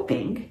I'm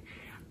helping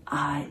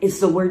is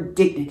the word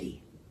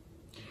dignity.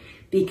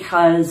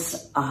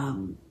 Because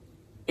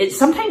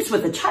sometimes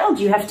with a child,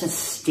 you have to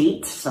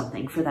state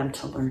something for them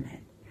to learn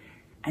it.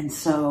 And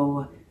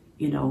so,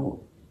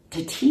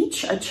 to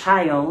teach a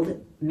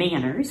child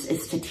manners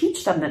is to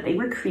teach them that they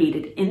were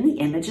created in the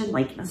image and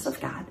likeness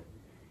of God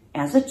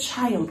as a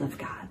child of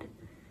God.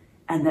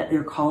 And that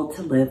they're called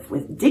to live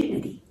with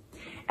dignity.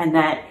 And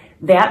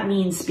that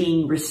means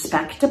being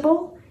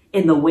respectable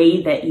in the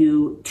way that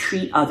you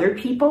treat other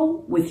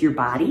people with your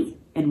body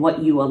and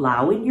what you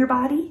allow in your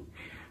body.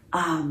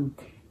 And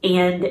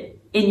in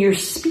your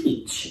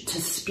speech,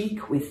 to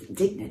speak with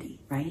dignity,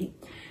 right?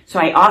 So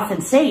I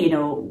often say,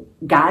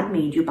 God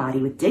made your body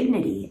with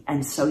dignity.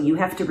 And so you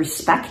have to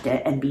respect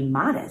it and be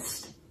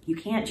modest. You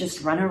can't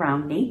just run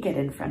around naked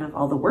in front of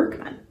all the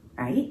workmen,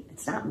 right?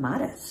 It's not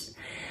modest.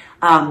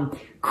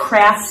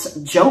 Crass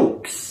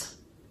jokes,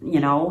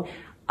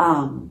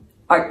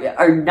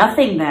 are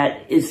nothing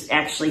that is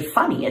actually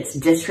funny. It's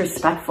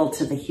disrespectful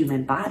to the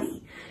human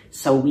body.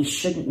 So we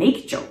shouldn't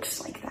make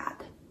jokes like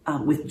that,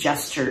 with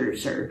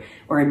gestures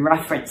or in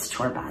reference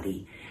to our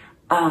body.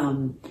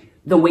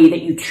 The way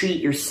that you treat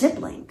your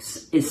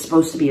siblings is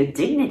supposed to be a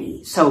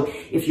dignity. So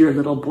if you're a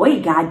little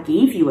boy, God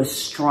gave you a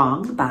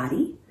strong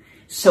body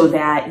so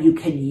that you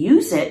can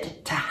use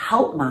it to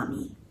help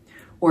mommy,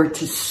 or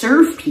to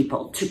serve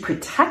people, to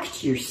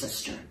protect your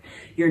sister.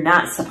 You're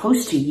not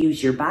supposed to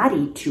use your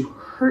body to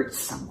hurt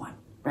someone,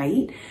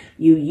 right?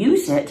 You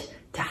use it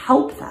to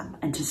help them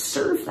and to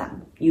serve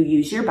them. You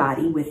use your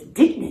body with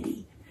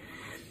dignity.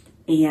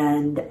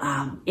 And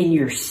in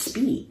your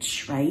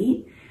speech,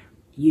 right,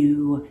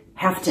 you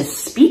have to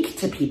speak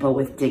to people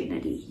with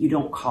dignity. You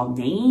don't call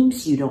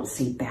names. You don't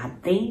say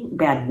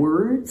bad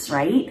words,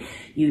 right?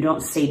 You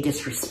don't say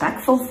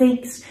disrespectful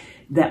things.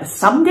 That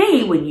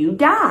someday when you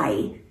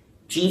die,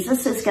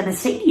 Jesus is going to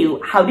say to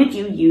you, how did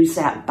you use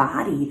that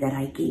body that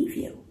I gave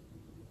you?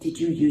 Did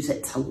you use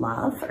it to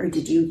love, or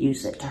did you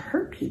use it to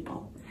hurt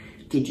people?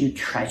 Did you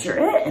treasure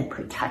it and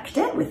protect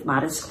it with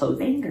modest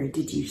clothing, or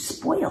did you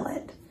spoil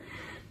it?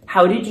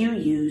 How did you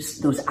use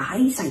those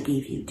eyes I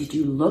gave you? Did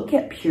you look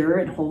at pure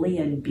and holy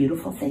and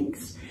beautiful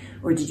things?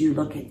 Or did you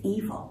look at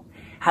evil?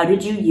 How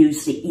did you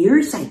use the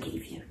ears I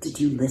gave you? Did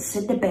you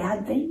listen to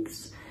bad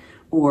things?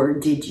 Or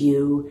did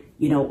you,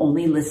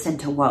 only listen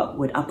to what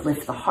would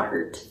uplift the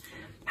heart?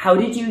 How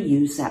did you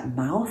use that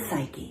mouth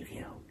I gave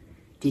you?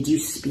 Did you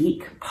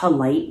speak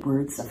polite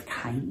words of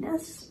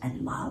kindness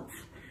and love?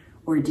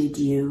 Or did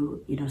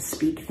you,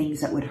 speak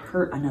things that would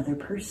hurt another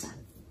person?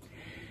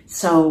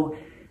 So,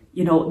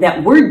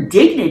 that word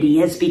dignity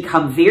has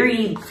become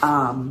very,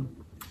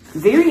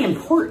 very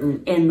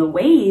important in the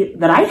way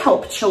that I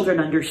help children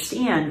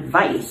understand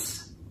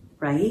vice,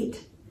 right?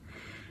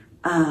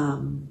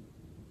 And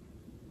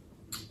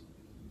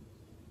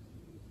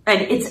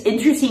it's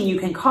interesting, you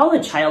can call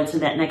a child to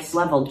that next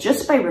level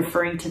just by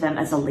referring to them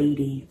as a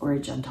lady or a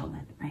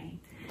gentleman, right?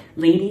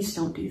 Ladies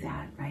don't do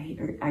that, right?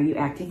 Or are you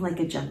acting like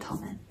a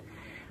gentleman?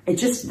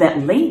 It's just that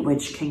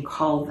language can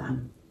call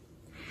them.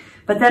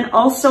 But then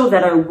also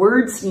that our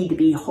words need to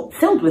be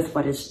filled with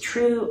what is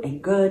true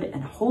and good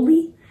and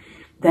holy,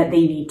 that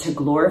they need to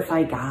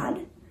glorify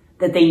God,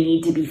 that they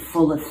need to be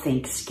full of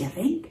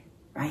thanksgiving,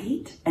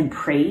 right? And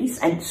praise.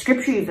 And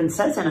scripture even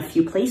says in a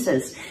few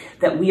places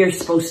that we are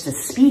supposed to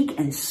speak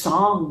in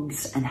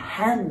songs and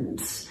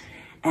hymns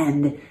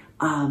and,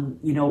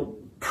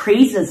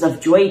 praises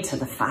of joy to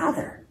the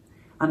Father.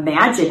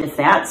 Imagine if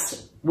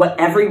that's what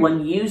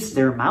everyone used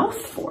their mouth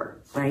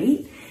for,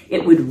 right?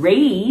 It would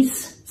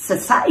raise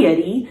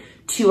society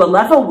to a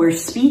level where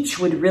speech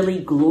would really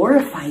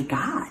glorify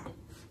God.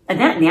 And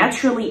that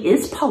naturally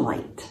is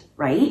polite,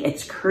 right?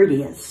 It's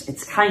courteous,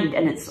 it's kind,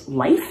 and it's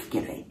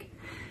life-giving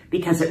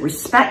because it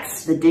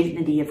respects the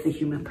dignity of the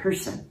human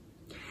person.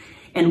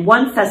 In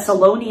 1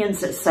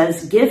 Thessalonians, it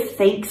says, give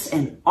thanks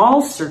in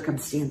all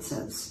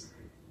circumstances,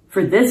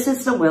 for this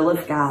is the will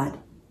of God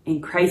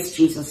in Christ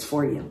Jesus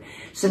for you.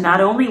 So not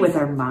only with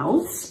our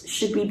mouths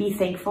should we be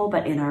thankful,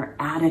 but in our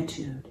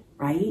attitude,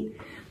 right?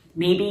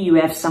 Maybe you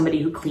have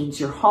somebody who cleans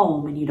your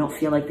home and you don't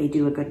feel like they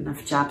do a good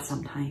enough job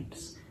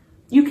sometimes.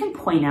 You can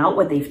point out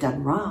what they've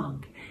done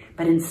wrong,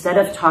 but instead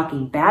of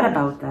talking bad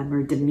about them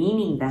or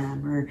demeaning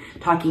them or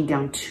talking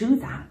down to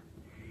them,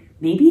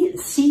 maybe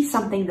see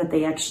something that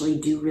they actually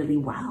do really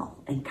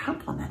well and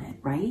compliment it,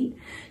 right?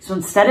 So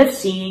instead of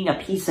seeing a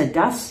piece of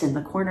dust in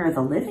the corner of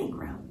the living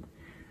room,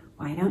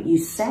 why don't you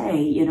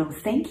say,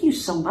 thank you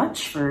so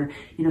much for,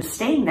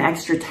 staying the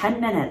extra 10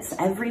 minutes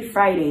every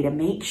Friday to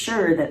make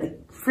sure that the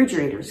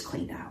refrigerator is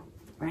cleaned out,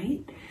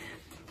 right?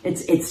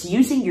 It's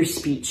using your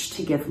speech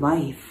to give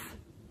life.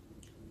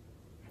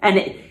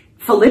 And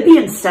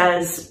Philippians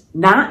says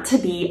not to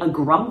be a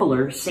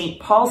grumbler. St.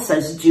 Paul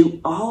says, do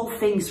all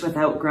things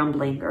without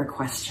grumbling or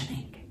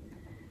questioning.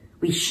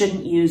 We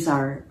shouldn't use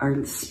our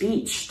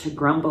speech to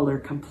grumble or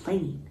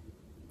complain.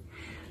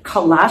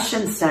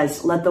 Colossians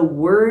says, let the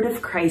word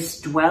of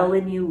Christ dwell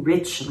in you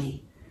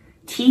richly,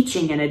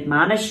 teaching and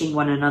admonishing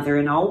one another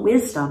in all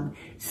wisdom,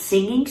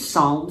 singing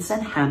psalms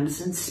and hymns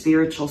and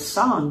spiritual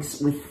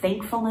songs with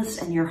thankfulness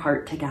in your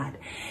heart to God.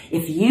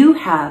 If you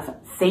have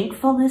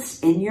thankfulness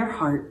in your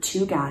heart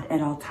to God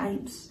at all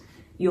times,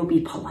 you'll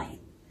be polite,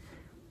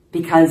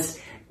 because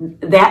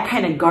that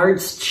kind of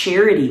guards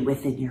charity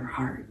within your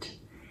heart.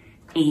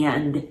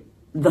 And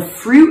the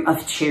fruit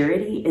of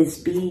charity is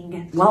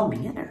being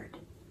well-mannered,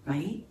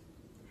 right?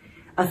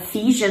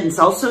 Ephesians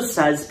also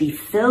says, be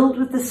filled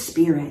with the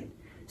Spirit,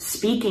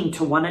 speaking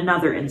to one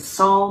another in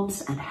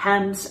psalms and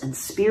hymns and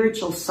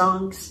spiritual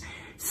songs,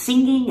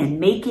 singing and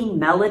making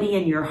melody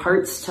in your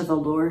hearts to the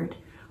Lord,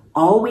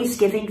 always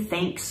giving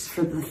thanks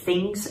for the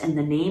things in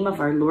the name of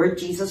our Lord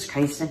Jesus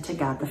Christ and to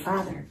God the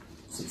Father.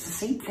 So it's the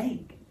same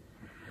thing.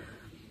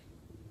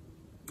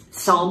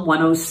 Psalm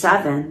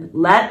 107,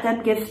 let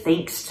them give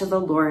thanks to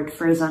the Lord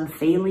for his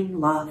unfailing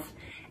love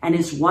and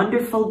his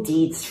wonderful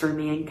deeds for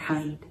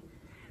mankind.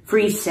 For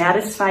he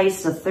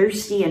satisfies the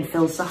thirsty and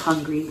fills the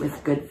hungry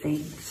with good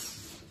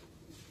things.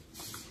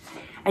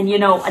 And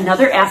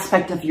another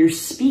aspect of your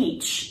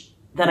speech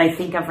that I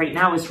think of right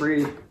now as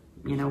we're,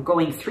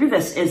 going through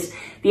this is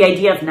the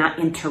idea of not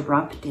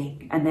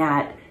interrupting, and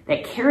that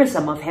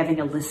charism of having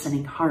a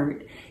listening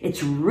heart.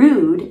 It's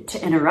rude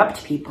to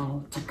interrupt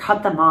people, to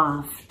cut them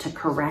off, to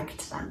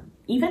correct them.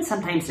 Even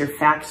sometimes their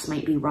facts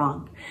might be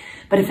wrong.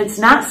 But if it's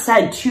not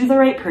said to the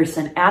right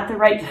person at the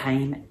right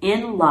time,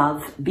 in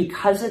love,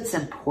 because it's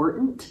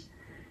important,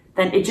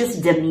 then it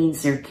just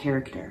demeans their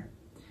character.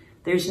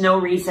 There's no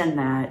reason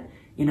that,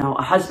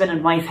 a husband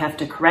and wife have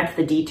to correct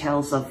the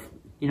details of,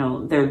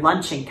 their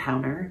lunch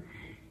encounter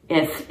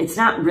if it's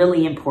not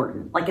really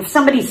important. Like if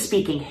somebody's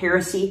speaking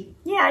heresy,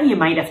 yeah, you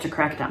might have to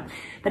correct them.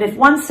 But if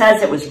one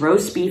says it was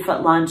roast beef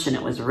at lunch and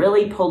it was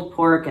really pulled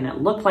pork and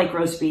it looked like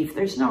roast beef,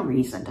 there's no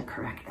reason to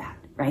correct that,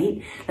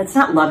 right? That's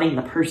not loving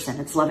the person.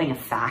 It's loving a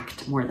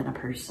fact more than a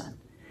person.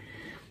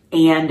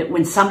 And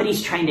when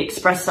somebody's trying to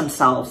express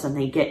themselves and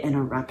they get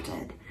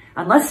interrupted,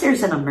 unless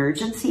there's an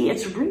emergency,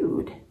 it's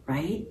rude,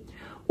 right?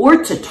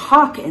 Or to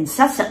talk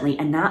incessantly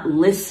and not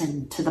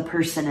listen to the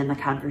person in the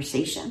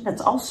conversation,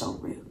 that's also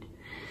rude.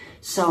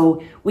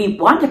 So we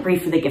want to pray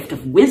for the gift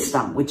of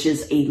wisdom, which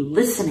is a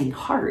listening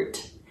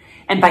heart.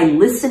 And by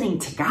listening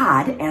to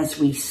God as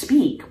we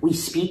speak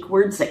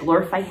words that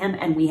glorify him,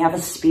 and we have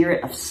a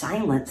spirit of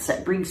silence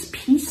that brings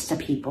peace to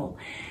people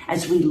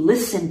as we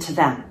listen to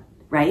them,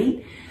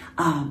 right?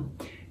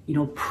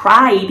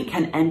 Pride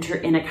can enter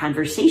in a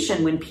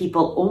conversation when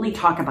people only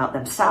talk about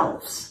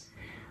themselves.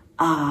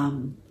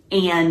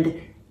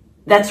 And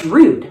that's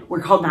rude.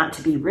 We're called not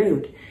to be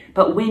rude.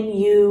 But when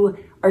you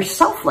are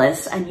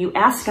selfless and you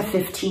ask a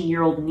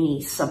 15-year-old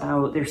niece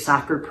about their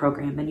soccer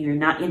program and you're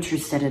not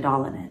interested at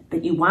all in it,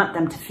 but you want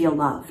them to feel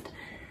loved,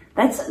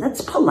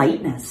 that's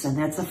politeness, and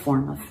that's a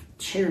form of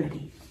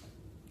charity.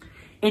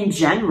 In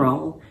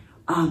general,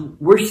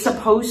 we're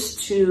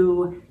supposed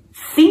to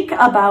think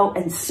about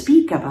and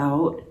speak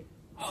about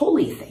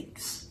holy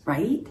things,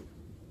 right?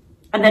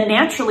 And then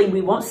naturally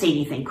we won't say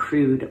anything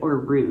crude or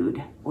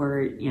rude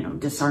or,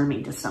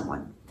 disarming to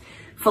someone.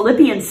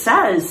 Philippians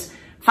says,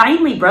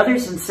 finally,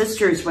 brothers and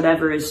sisters,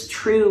 whatever is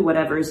true,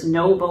 whatever is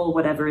noble,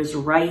 whatever is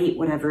right,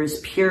 whatever is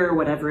pure,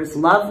 whatever is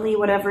lovely,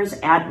 whatever is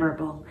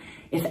admirable,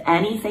 if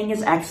anything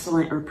is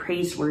excellent or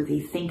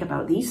praiseworthy, think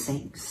about these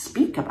things,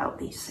 speak about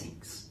these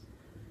things.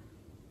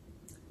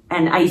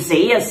 And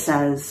Isaiah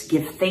says,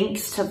 give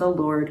thanks to the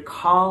Lord,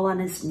 call on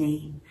his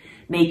name,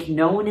 make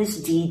known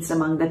his deeds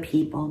among the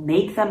people,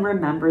 make them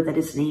remember that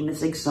his name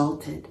is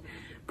exalted.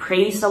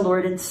 Praise the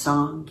Lord in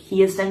song. He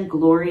has done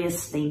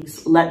glorious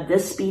things. Let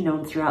this be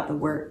known throughout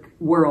the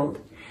world.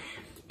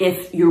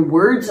 If your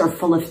words are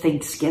full of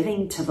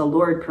thanksgiving to the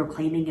Lord,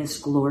 proclaiming his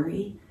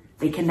glory,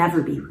 they can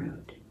never be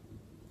rude.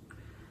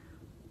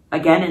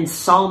 Again, in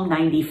Psalm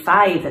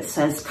 95, it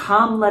says,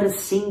 come, let us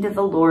sing to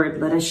the Lord.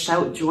 Let us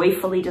shout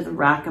joyfully to the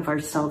rock of our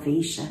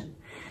salvation.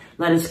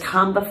 Let us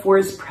come before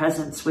his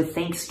presence with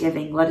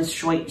thanksgiving. Let us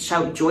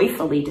shout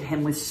joyfully to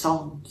him with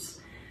psalms.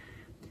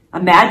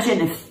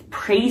 Imagine if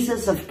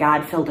praises of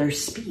God filled our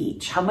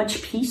speech, how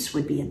much peace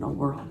would be in the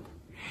world.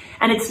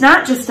 And it's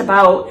not just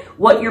about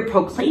what you're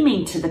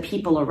proclaiming to the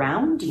people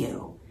around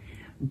you,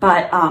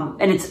 but,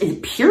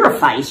 it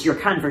purifies your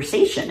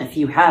conversation if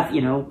you have,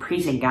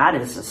 praising God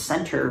as the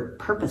center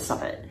purpose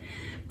of it.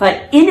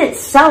 But in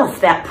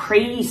itself, that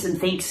praise and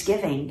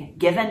thanksgiving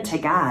given to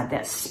God,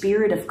 that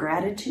spirit of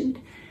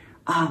gratitude,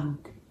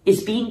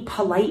 is being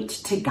polite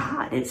to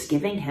God. It's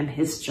giving him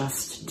his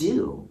just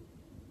due.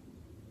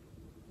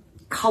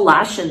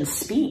 Colossians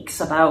speaks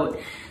about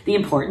the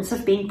importance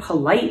of being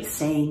polite,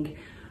 saying,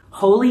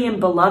 holy and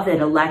beloved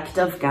elect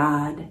of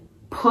God,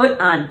 put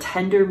on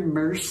tender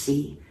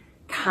mercy,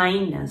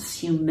 kindness,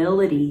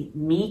 humility,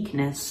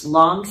 meekness,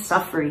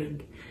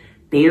 long-suffering,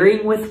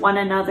 bearing with one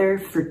another,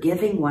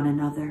 forgiving one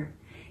another.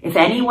 If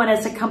anyone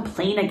has a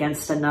complaint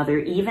against another,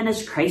 even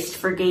as Christ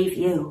forgave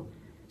you,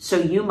 so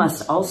you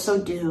must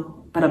also do.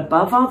 But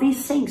above all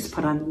these things,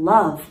 put on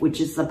love,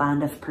 which is the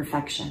bond of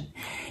perfection.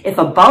 If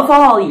above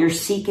all you're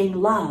seeking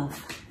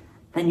love,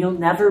 then you'll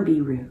never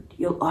be rude.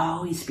 You'll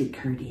always be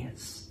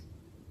courteous.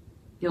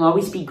 You'll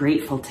always be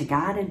grateful to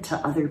God and to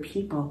other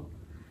people.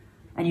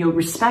 And you'll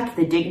respect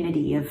the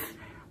dignity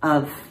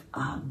of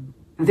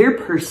their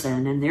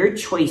person and their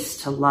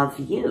choice to love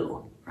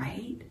you,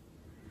 right?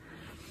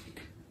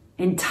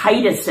 In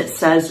Titus, it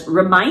says,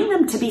 remind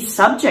them to be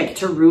subject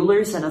to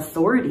rulers and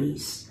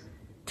authorities,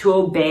 to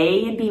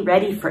obey and be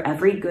ready for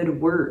every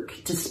good work,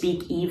 to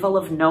speak evil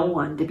of no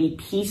one, to be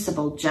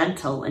peaceable,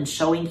 gentle, and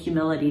showing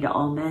humility to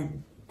all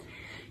men.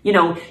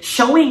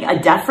 Showing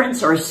a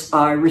deference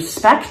or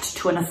respect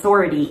to an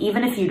authority,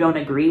 even if you don't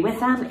agree with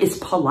them, is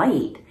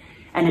polite.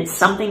 And it's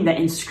something that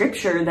in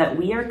scripture that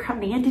we are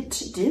commanded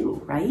to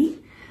do, right?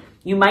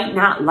 You might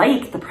not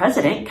like the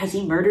president because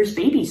he murders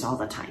babies all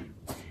the time.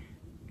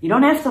 You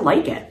don't have to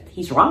like it.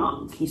 He's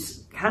wrong.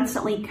 He's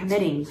constantly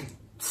committing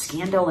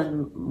scandal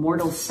and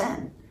mortal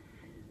sin.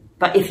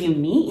 But if you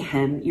meet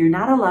him, you're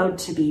not allowed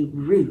to be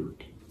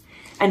rude.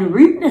 And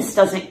rudeness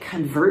doesn't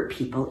convert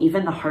people,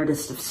 even the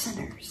hardest of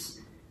sinners.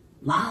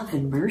 Love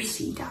and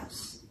mercy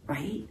does,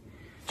 right?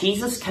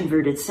 Jesus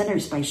converted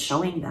sinners by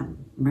showing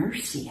them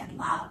mercy and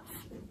love.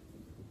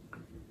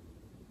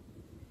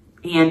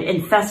 And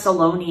in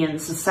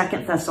Thessalonians, the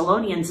 2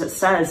 Thessalonians, it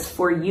says,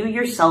 for you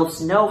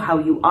yourselves know how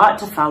you ought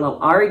to follow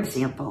our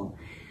example,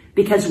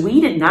 because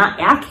we did not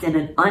act in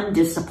an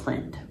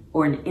undisciplined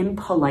or an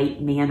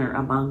impolite manner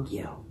among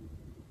you.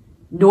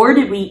 Nor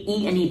did we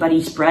eat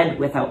anybody's bread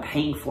without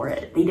paying for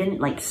it. They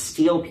didn't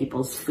steal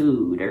people's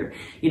food or,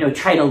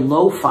 try to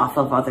loaf off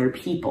of other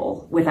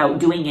people without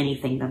doing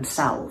anything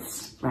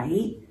themselves,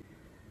 right?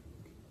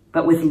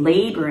 But with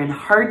labor and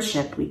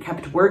hardship, we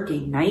kept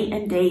working night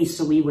and day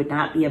so we would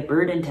not be a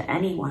burden to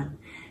anyone,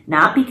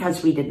 not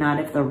because we did not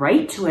have the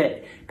right to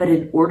it, but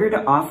in order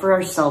to offer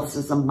ourselves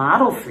as a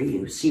model for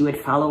you so you would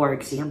follow our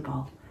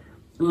example.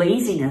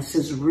 Laziness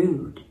is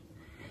rude.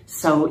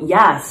 So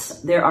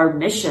yes, there are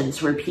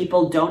missions where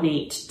people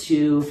donate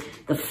to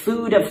the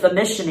food of the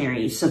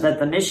missionary so that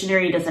the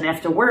missionary doesn't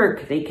have to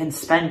work. They can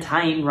spend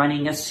time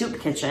running a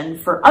soup kitchen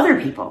for other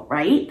people,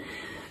 right?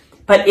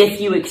 But if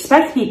you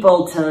expect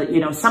people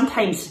to,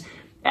 sometimes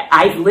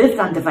I've lived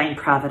on divine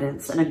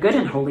providence in a good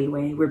and holy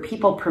way where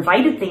people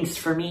provided things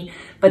for me,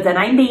 but then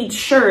I made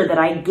sure that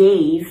I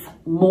gave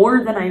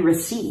more than I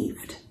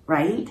received,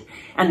 right?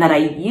 And that I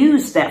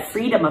used that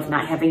freedom of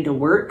not having to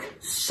work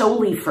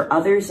solely for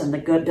others and the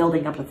good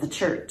building up of the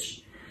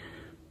church.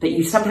 But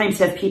you sometimes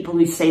have people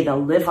who say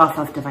they'll live off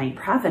of divine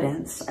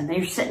providence and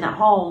they're sitting at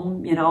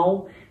home, you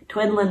know,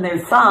 twiddling their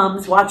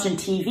thumbs, watching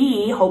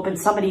TV, hoping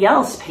somebody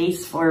else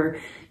pays for,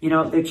 you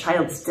know, their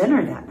child's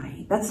dinner that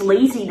night. That's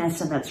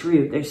laziness and that's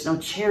rude. There's no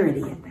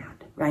charity in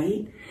that,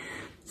 right?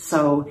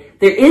 So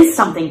there is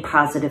something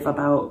positive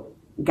about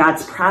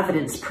God's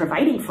providence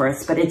providing for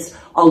us, but it's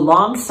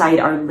alongside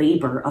our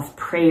labor of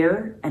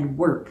prayer and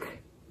work,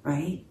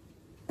 right?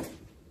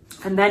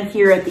 And then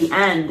here at the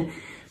end,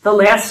 the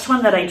last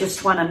one that I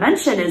just want to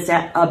mention is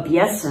that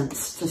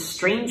obeisance to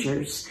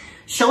strangers,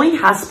 showing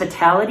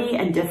hospitality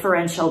and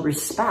differential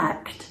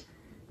respect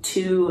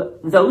to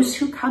those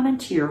who come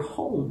into your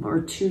home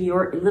or to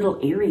your little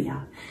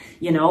area,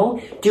 you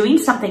know, doing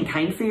something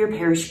kind for your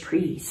parish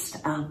priest,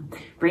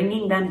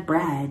 bringing them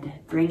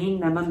bread,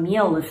 bringing them a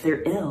meal if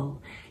they're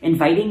ill,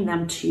 inviting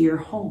them to your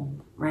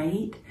home,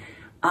 right?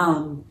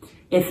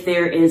 If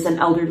there is an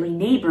elderly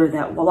neighbor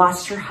that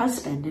lost her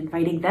husband,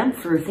 inviting them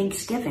for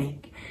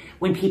Thanksgiving.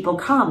 When people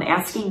come,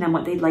 asking them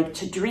what they'd like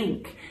to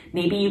drink.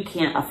 Maybe you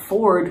can't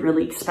afford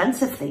really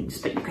expensive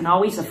things, but you can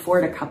always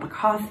afford a cup of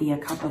coffee, a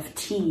cup of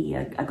tea,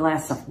 a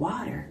glass of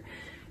water,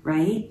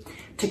 right?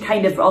 To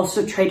kind of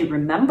also try to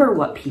remember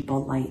what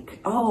people like.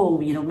 Oh,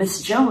 you know,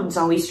 Miss Jones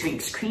always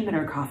drinks cream in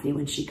her coffee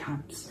when she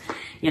comes,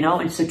 you know,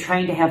 and so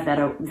trying to have that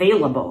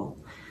available.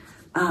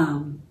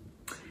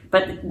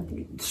 But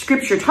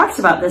scripture talks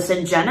about this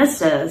in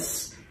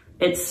Genesis.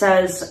 It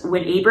says,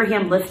 when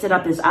Abraham lifted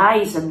up his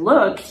eyes and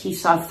looked, he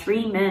saw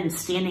 3 men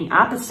standing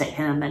opposite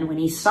him. And when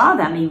he saw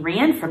them, he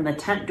ran from the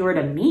tent door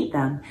to meet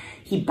them.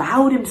 He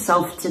bowed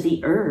himself to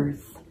the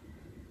earth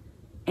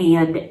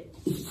and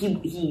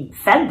he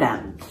fed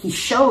them. He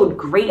showed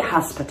great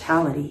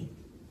hospitality.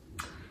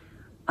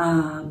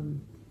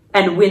 And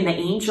when the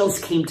angels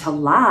came to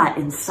Lot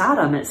in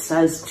Sodom, it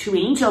says 2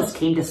 angels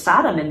came to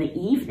Sodom in the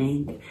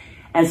evening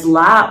as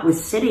Lot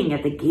was sitting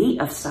at the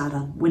gate of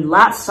Sodom. When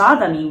Lot saw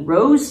them, he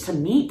rose to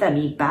meet them.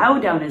 He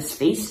bowed down his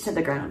face to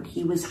the ground.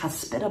 He was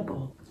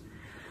hospitable.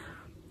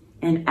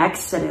 In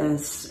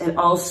Exodus, it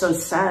also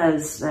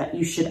says that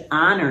you should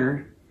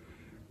honor.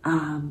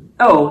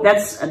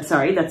 That's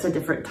a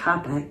different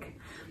topic.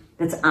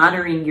 That's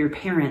honoring your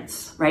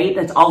parents, right?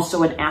 That's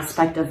also an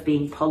aspect of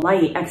being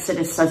polite.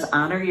 Exodus says,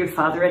 honor your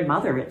father and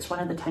mother. It's one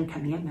of the 10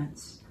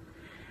 Commandments.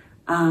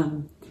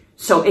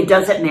 So it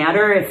doesn't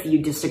matter if you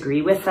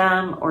disagree with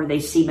them or they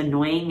seem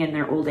annoying in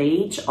their old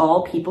age.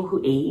 All people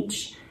who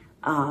age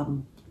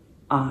can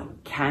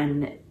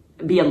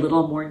be a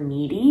little more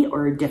needy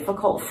or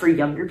difficult for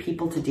younger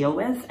people to deal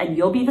with. And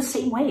you'll be the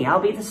same way.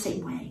 I'll be the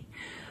same way.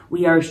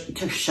 We are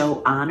to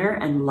show honor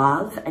and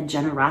love and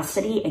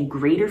generosity and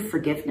greater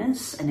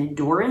forgiveness and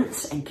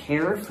endurance and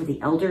care for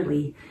the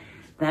elderly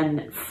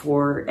than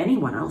for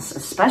anyone else,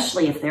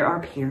 especially if they're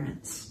our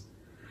parents.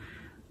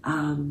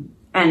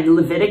 And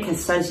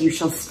Leviticus says, you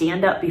shall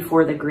stand up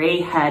before the gray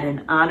head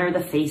and honor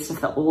the face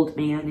of the old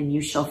man, and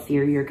you shall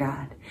fear your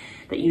God.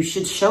 That you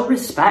should show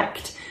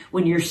respect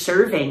when you're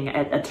serving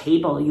at a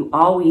table. You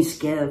always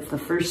give the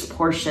first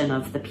portion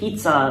of the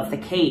pizza, of the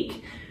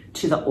cake,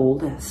 to the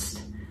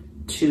oldest,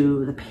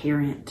 to the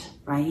parent,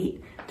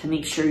 right? To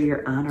make sure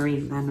you're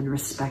honoring them and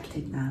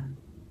respecting them.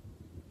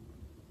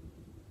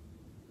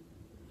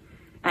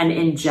 And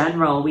in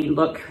general, we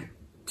look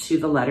to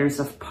the letters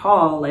of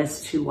Paul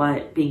as to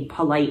what being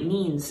polite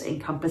means,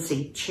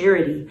 encompassing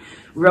charity.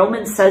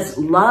 Romans says,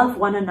 love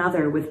one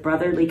another with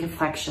brotherly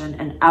affection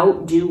and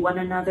outdo one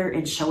another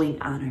in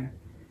showing honor.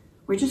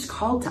 We're just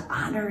called to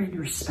honor and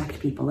respect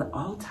people at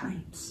all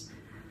times.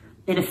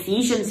 In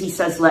Ephesians, he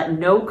says, let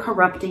no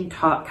corrupting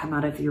talk come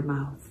out of your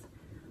mouth.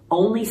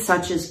 Only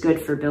such is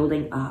good for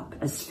building up,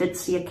 as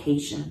fits the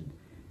occasion,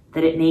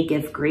 that it may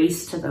give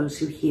grace to those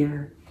who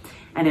hear.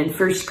 And in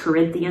 1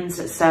 Corinthians,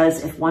 it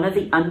says, if one of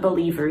the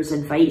unbelievers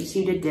invites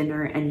you to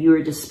dinner and you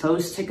are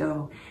disposed to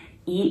go,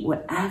 eat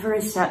whatever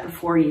is set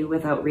before you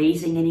without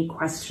raising any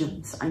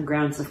questions on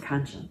grounds of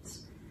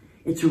conscience.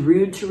 It's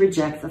rude to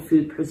reject the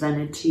food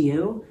presented to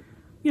you,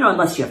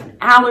 unless you have an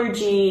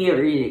allergy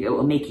or it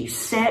will make you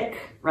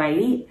sick,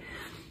 right?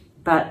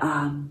 But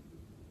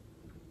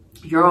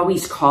you're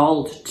always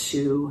called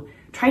to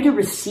try to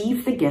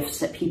receive the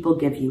gifts that people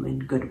give you in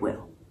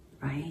goodwill,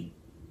 right?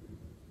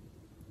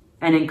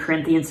 And in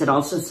Corinthians, it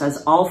also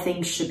says all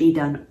things should be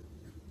done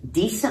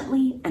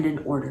decently and in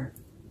order.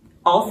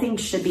 All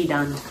things should be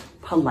done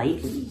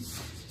politely,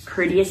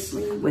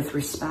 courteously, with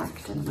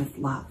respect and with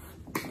love.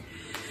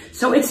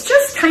 So it's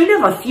just kind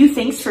of a few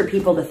things for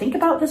people to think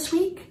about this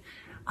week.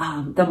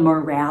 The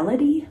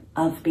morality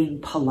of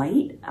being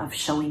polite, of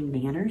showing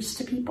manners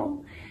to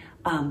people.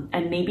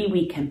 And maybe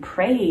we can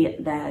pray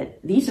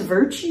that these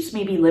virtues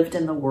may be lived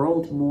in the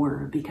world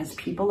more, because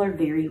people are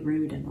very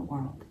rude in the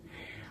world.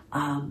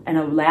 And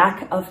a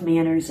lack of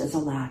manners is a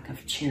lack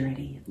of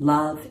charity.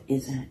 Love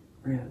isn't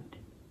rude.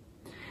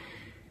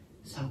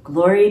 So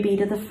glory be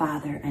to the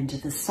Father, and to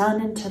the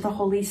Son, and to the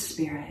Holy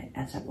Spirit,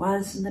 as it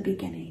was in the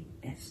beginning,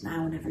 is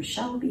now, and ever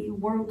shall be,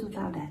 world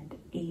without end.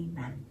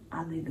 Amen.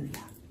 Alleluia.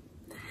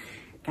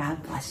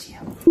 God bless you.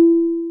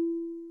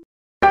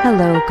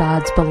 Hello,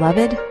 God's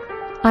beloved.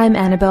 I'm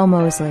Annabelle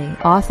Mosley,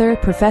 author,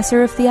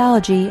 professor of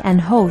theology,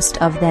 and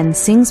host of Then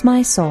Sings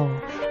My Soul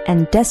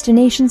and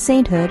Destination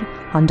Sainthood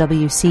on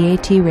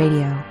WCAT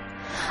Radio.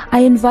 I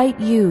invite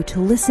you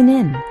to listen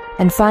in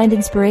and find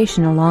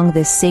inspiration along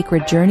this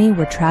sacred journey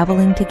we're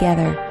traveling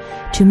together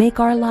to make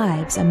our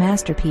lives a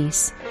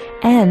masterpiece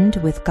and,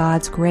 with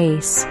God's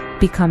grace,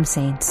 become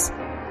saints.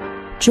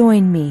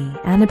 Join me,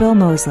 Annabelle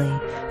Mosley,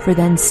 for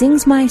Then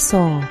Sings My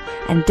Soul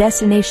and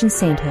Destination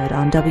Sainthood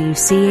on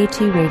WCAT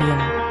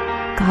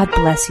Radio. God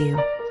bless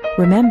you.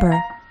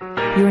 Remember,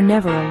 you're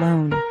never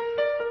alone.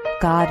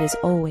 God is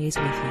always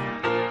with you.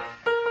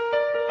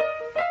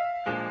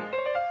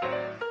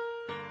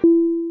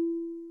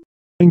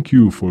 Thank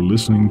you for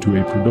listening to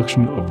a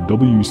production of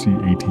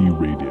WCAT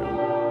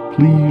Radio.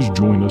 Please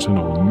join us in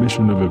our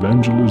mission of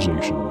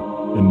evangelization.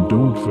 And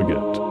don't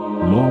forget,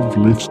 love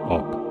lifts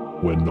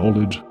up when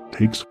knowledge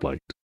takes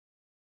flight.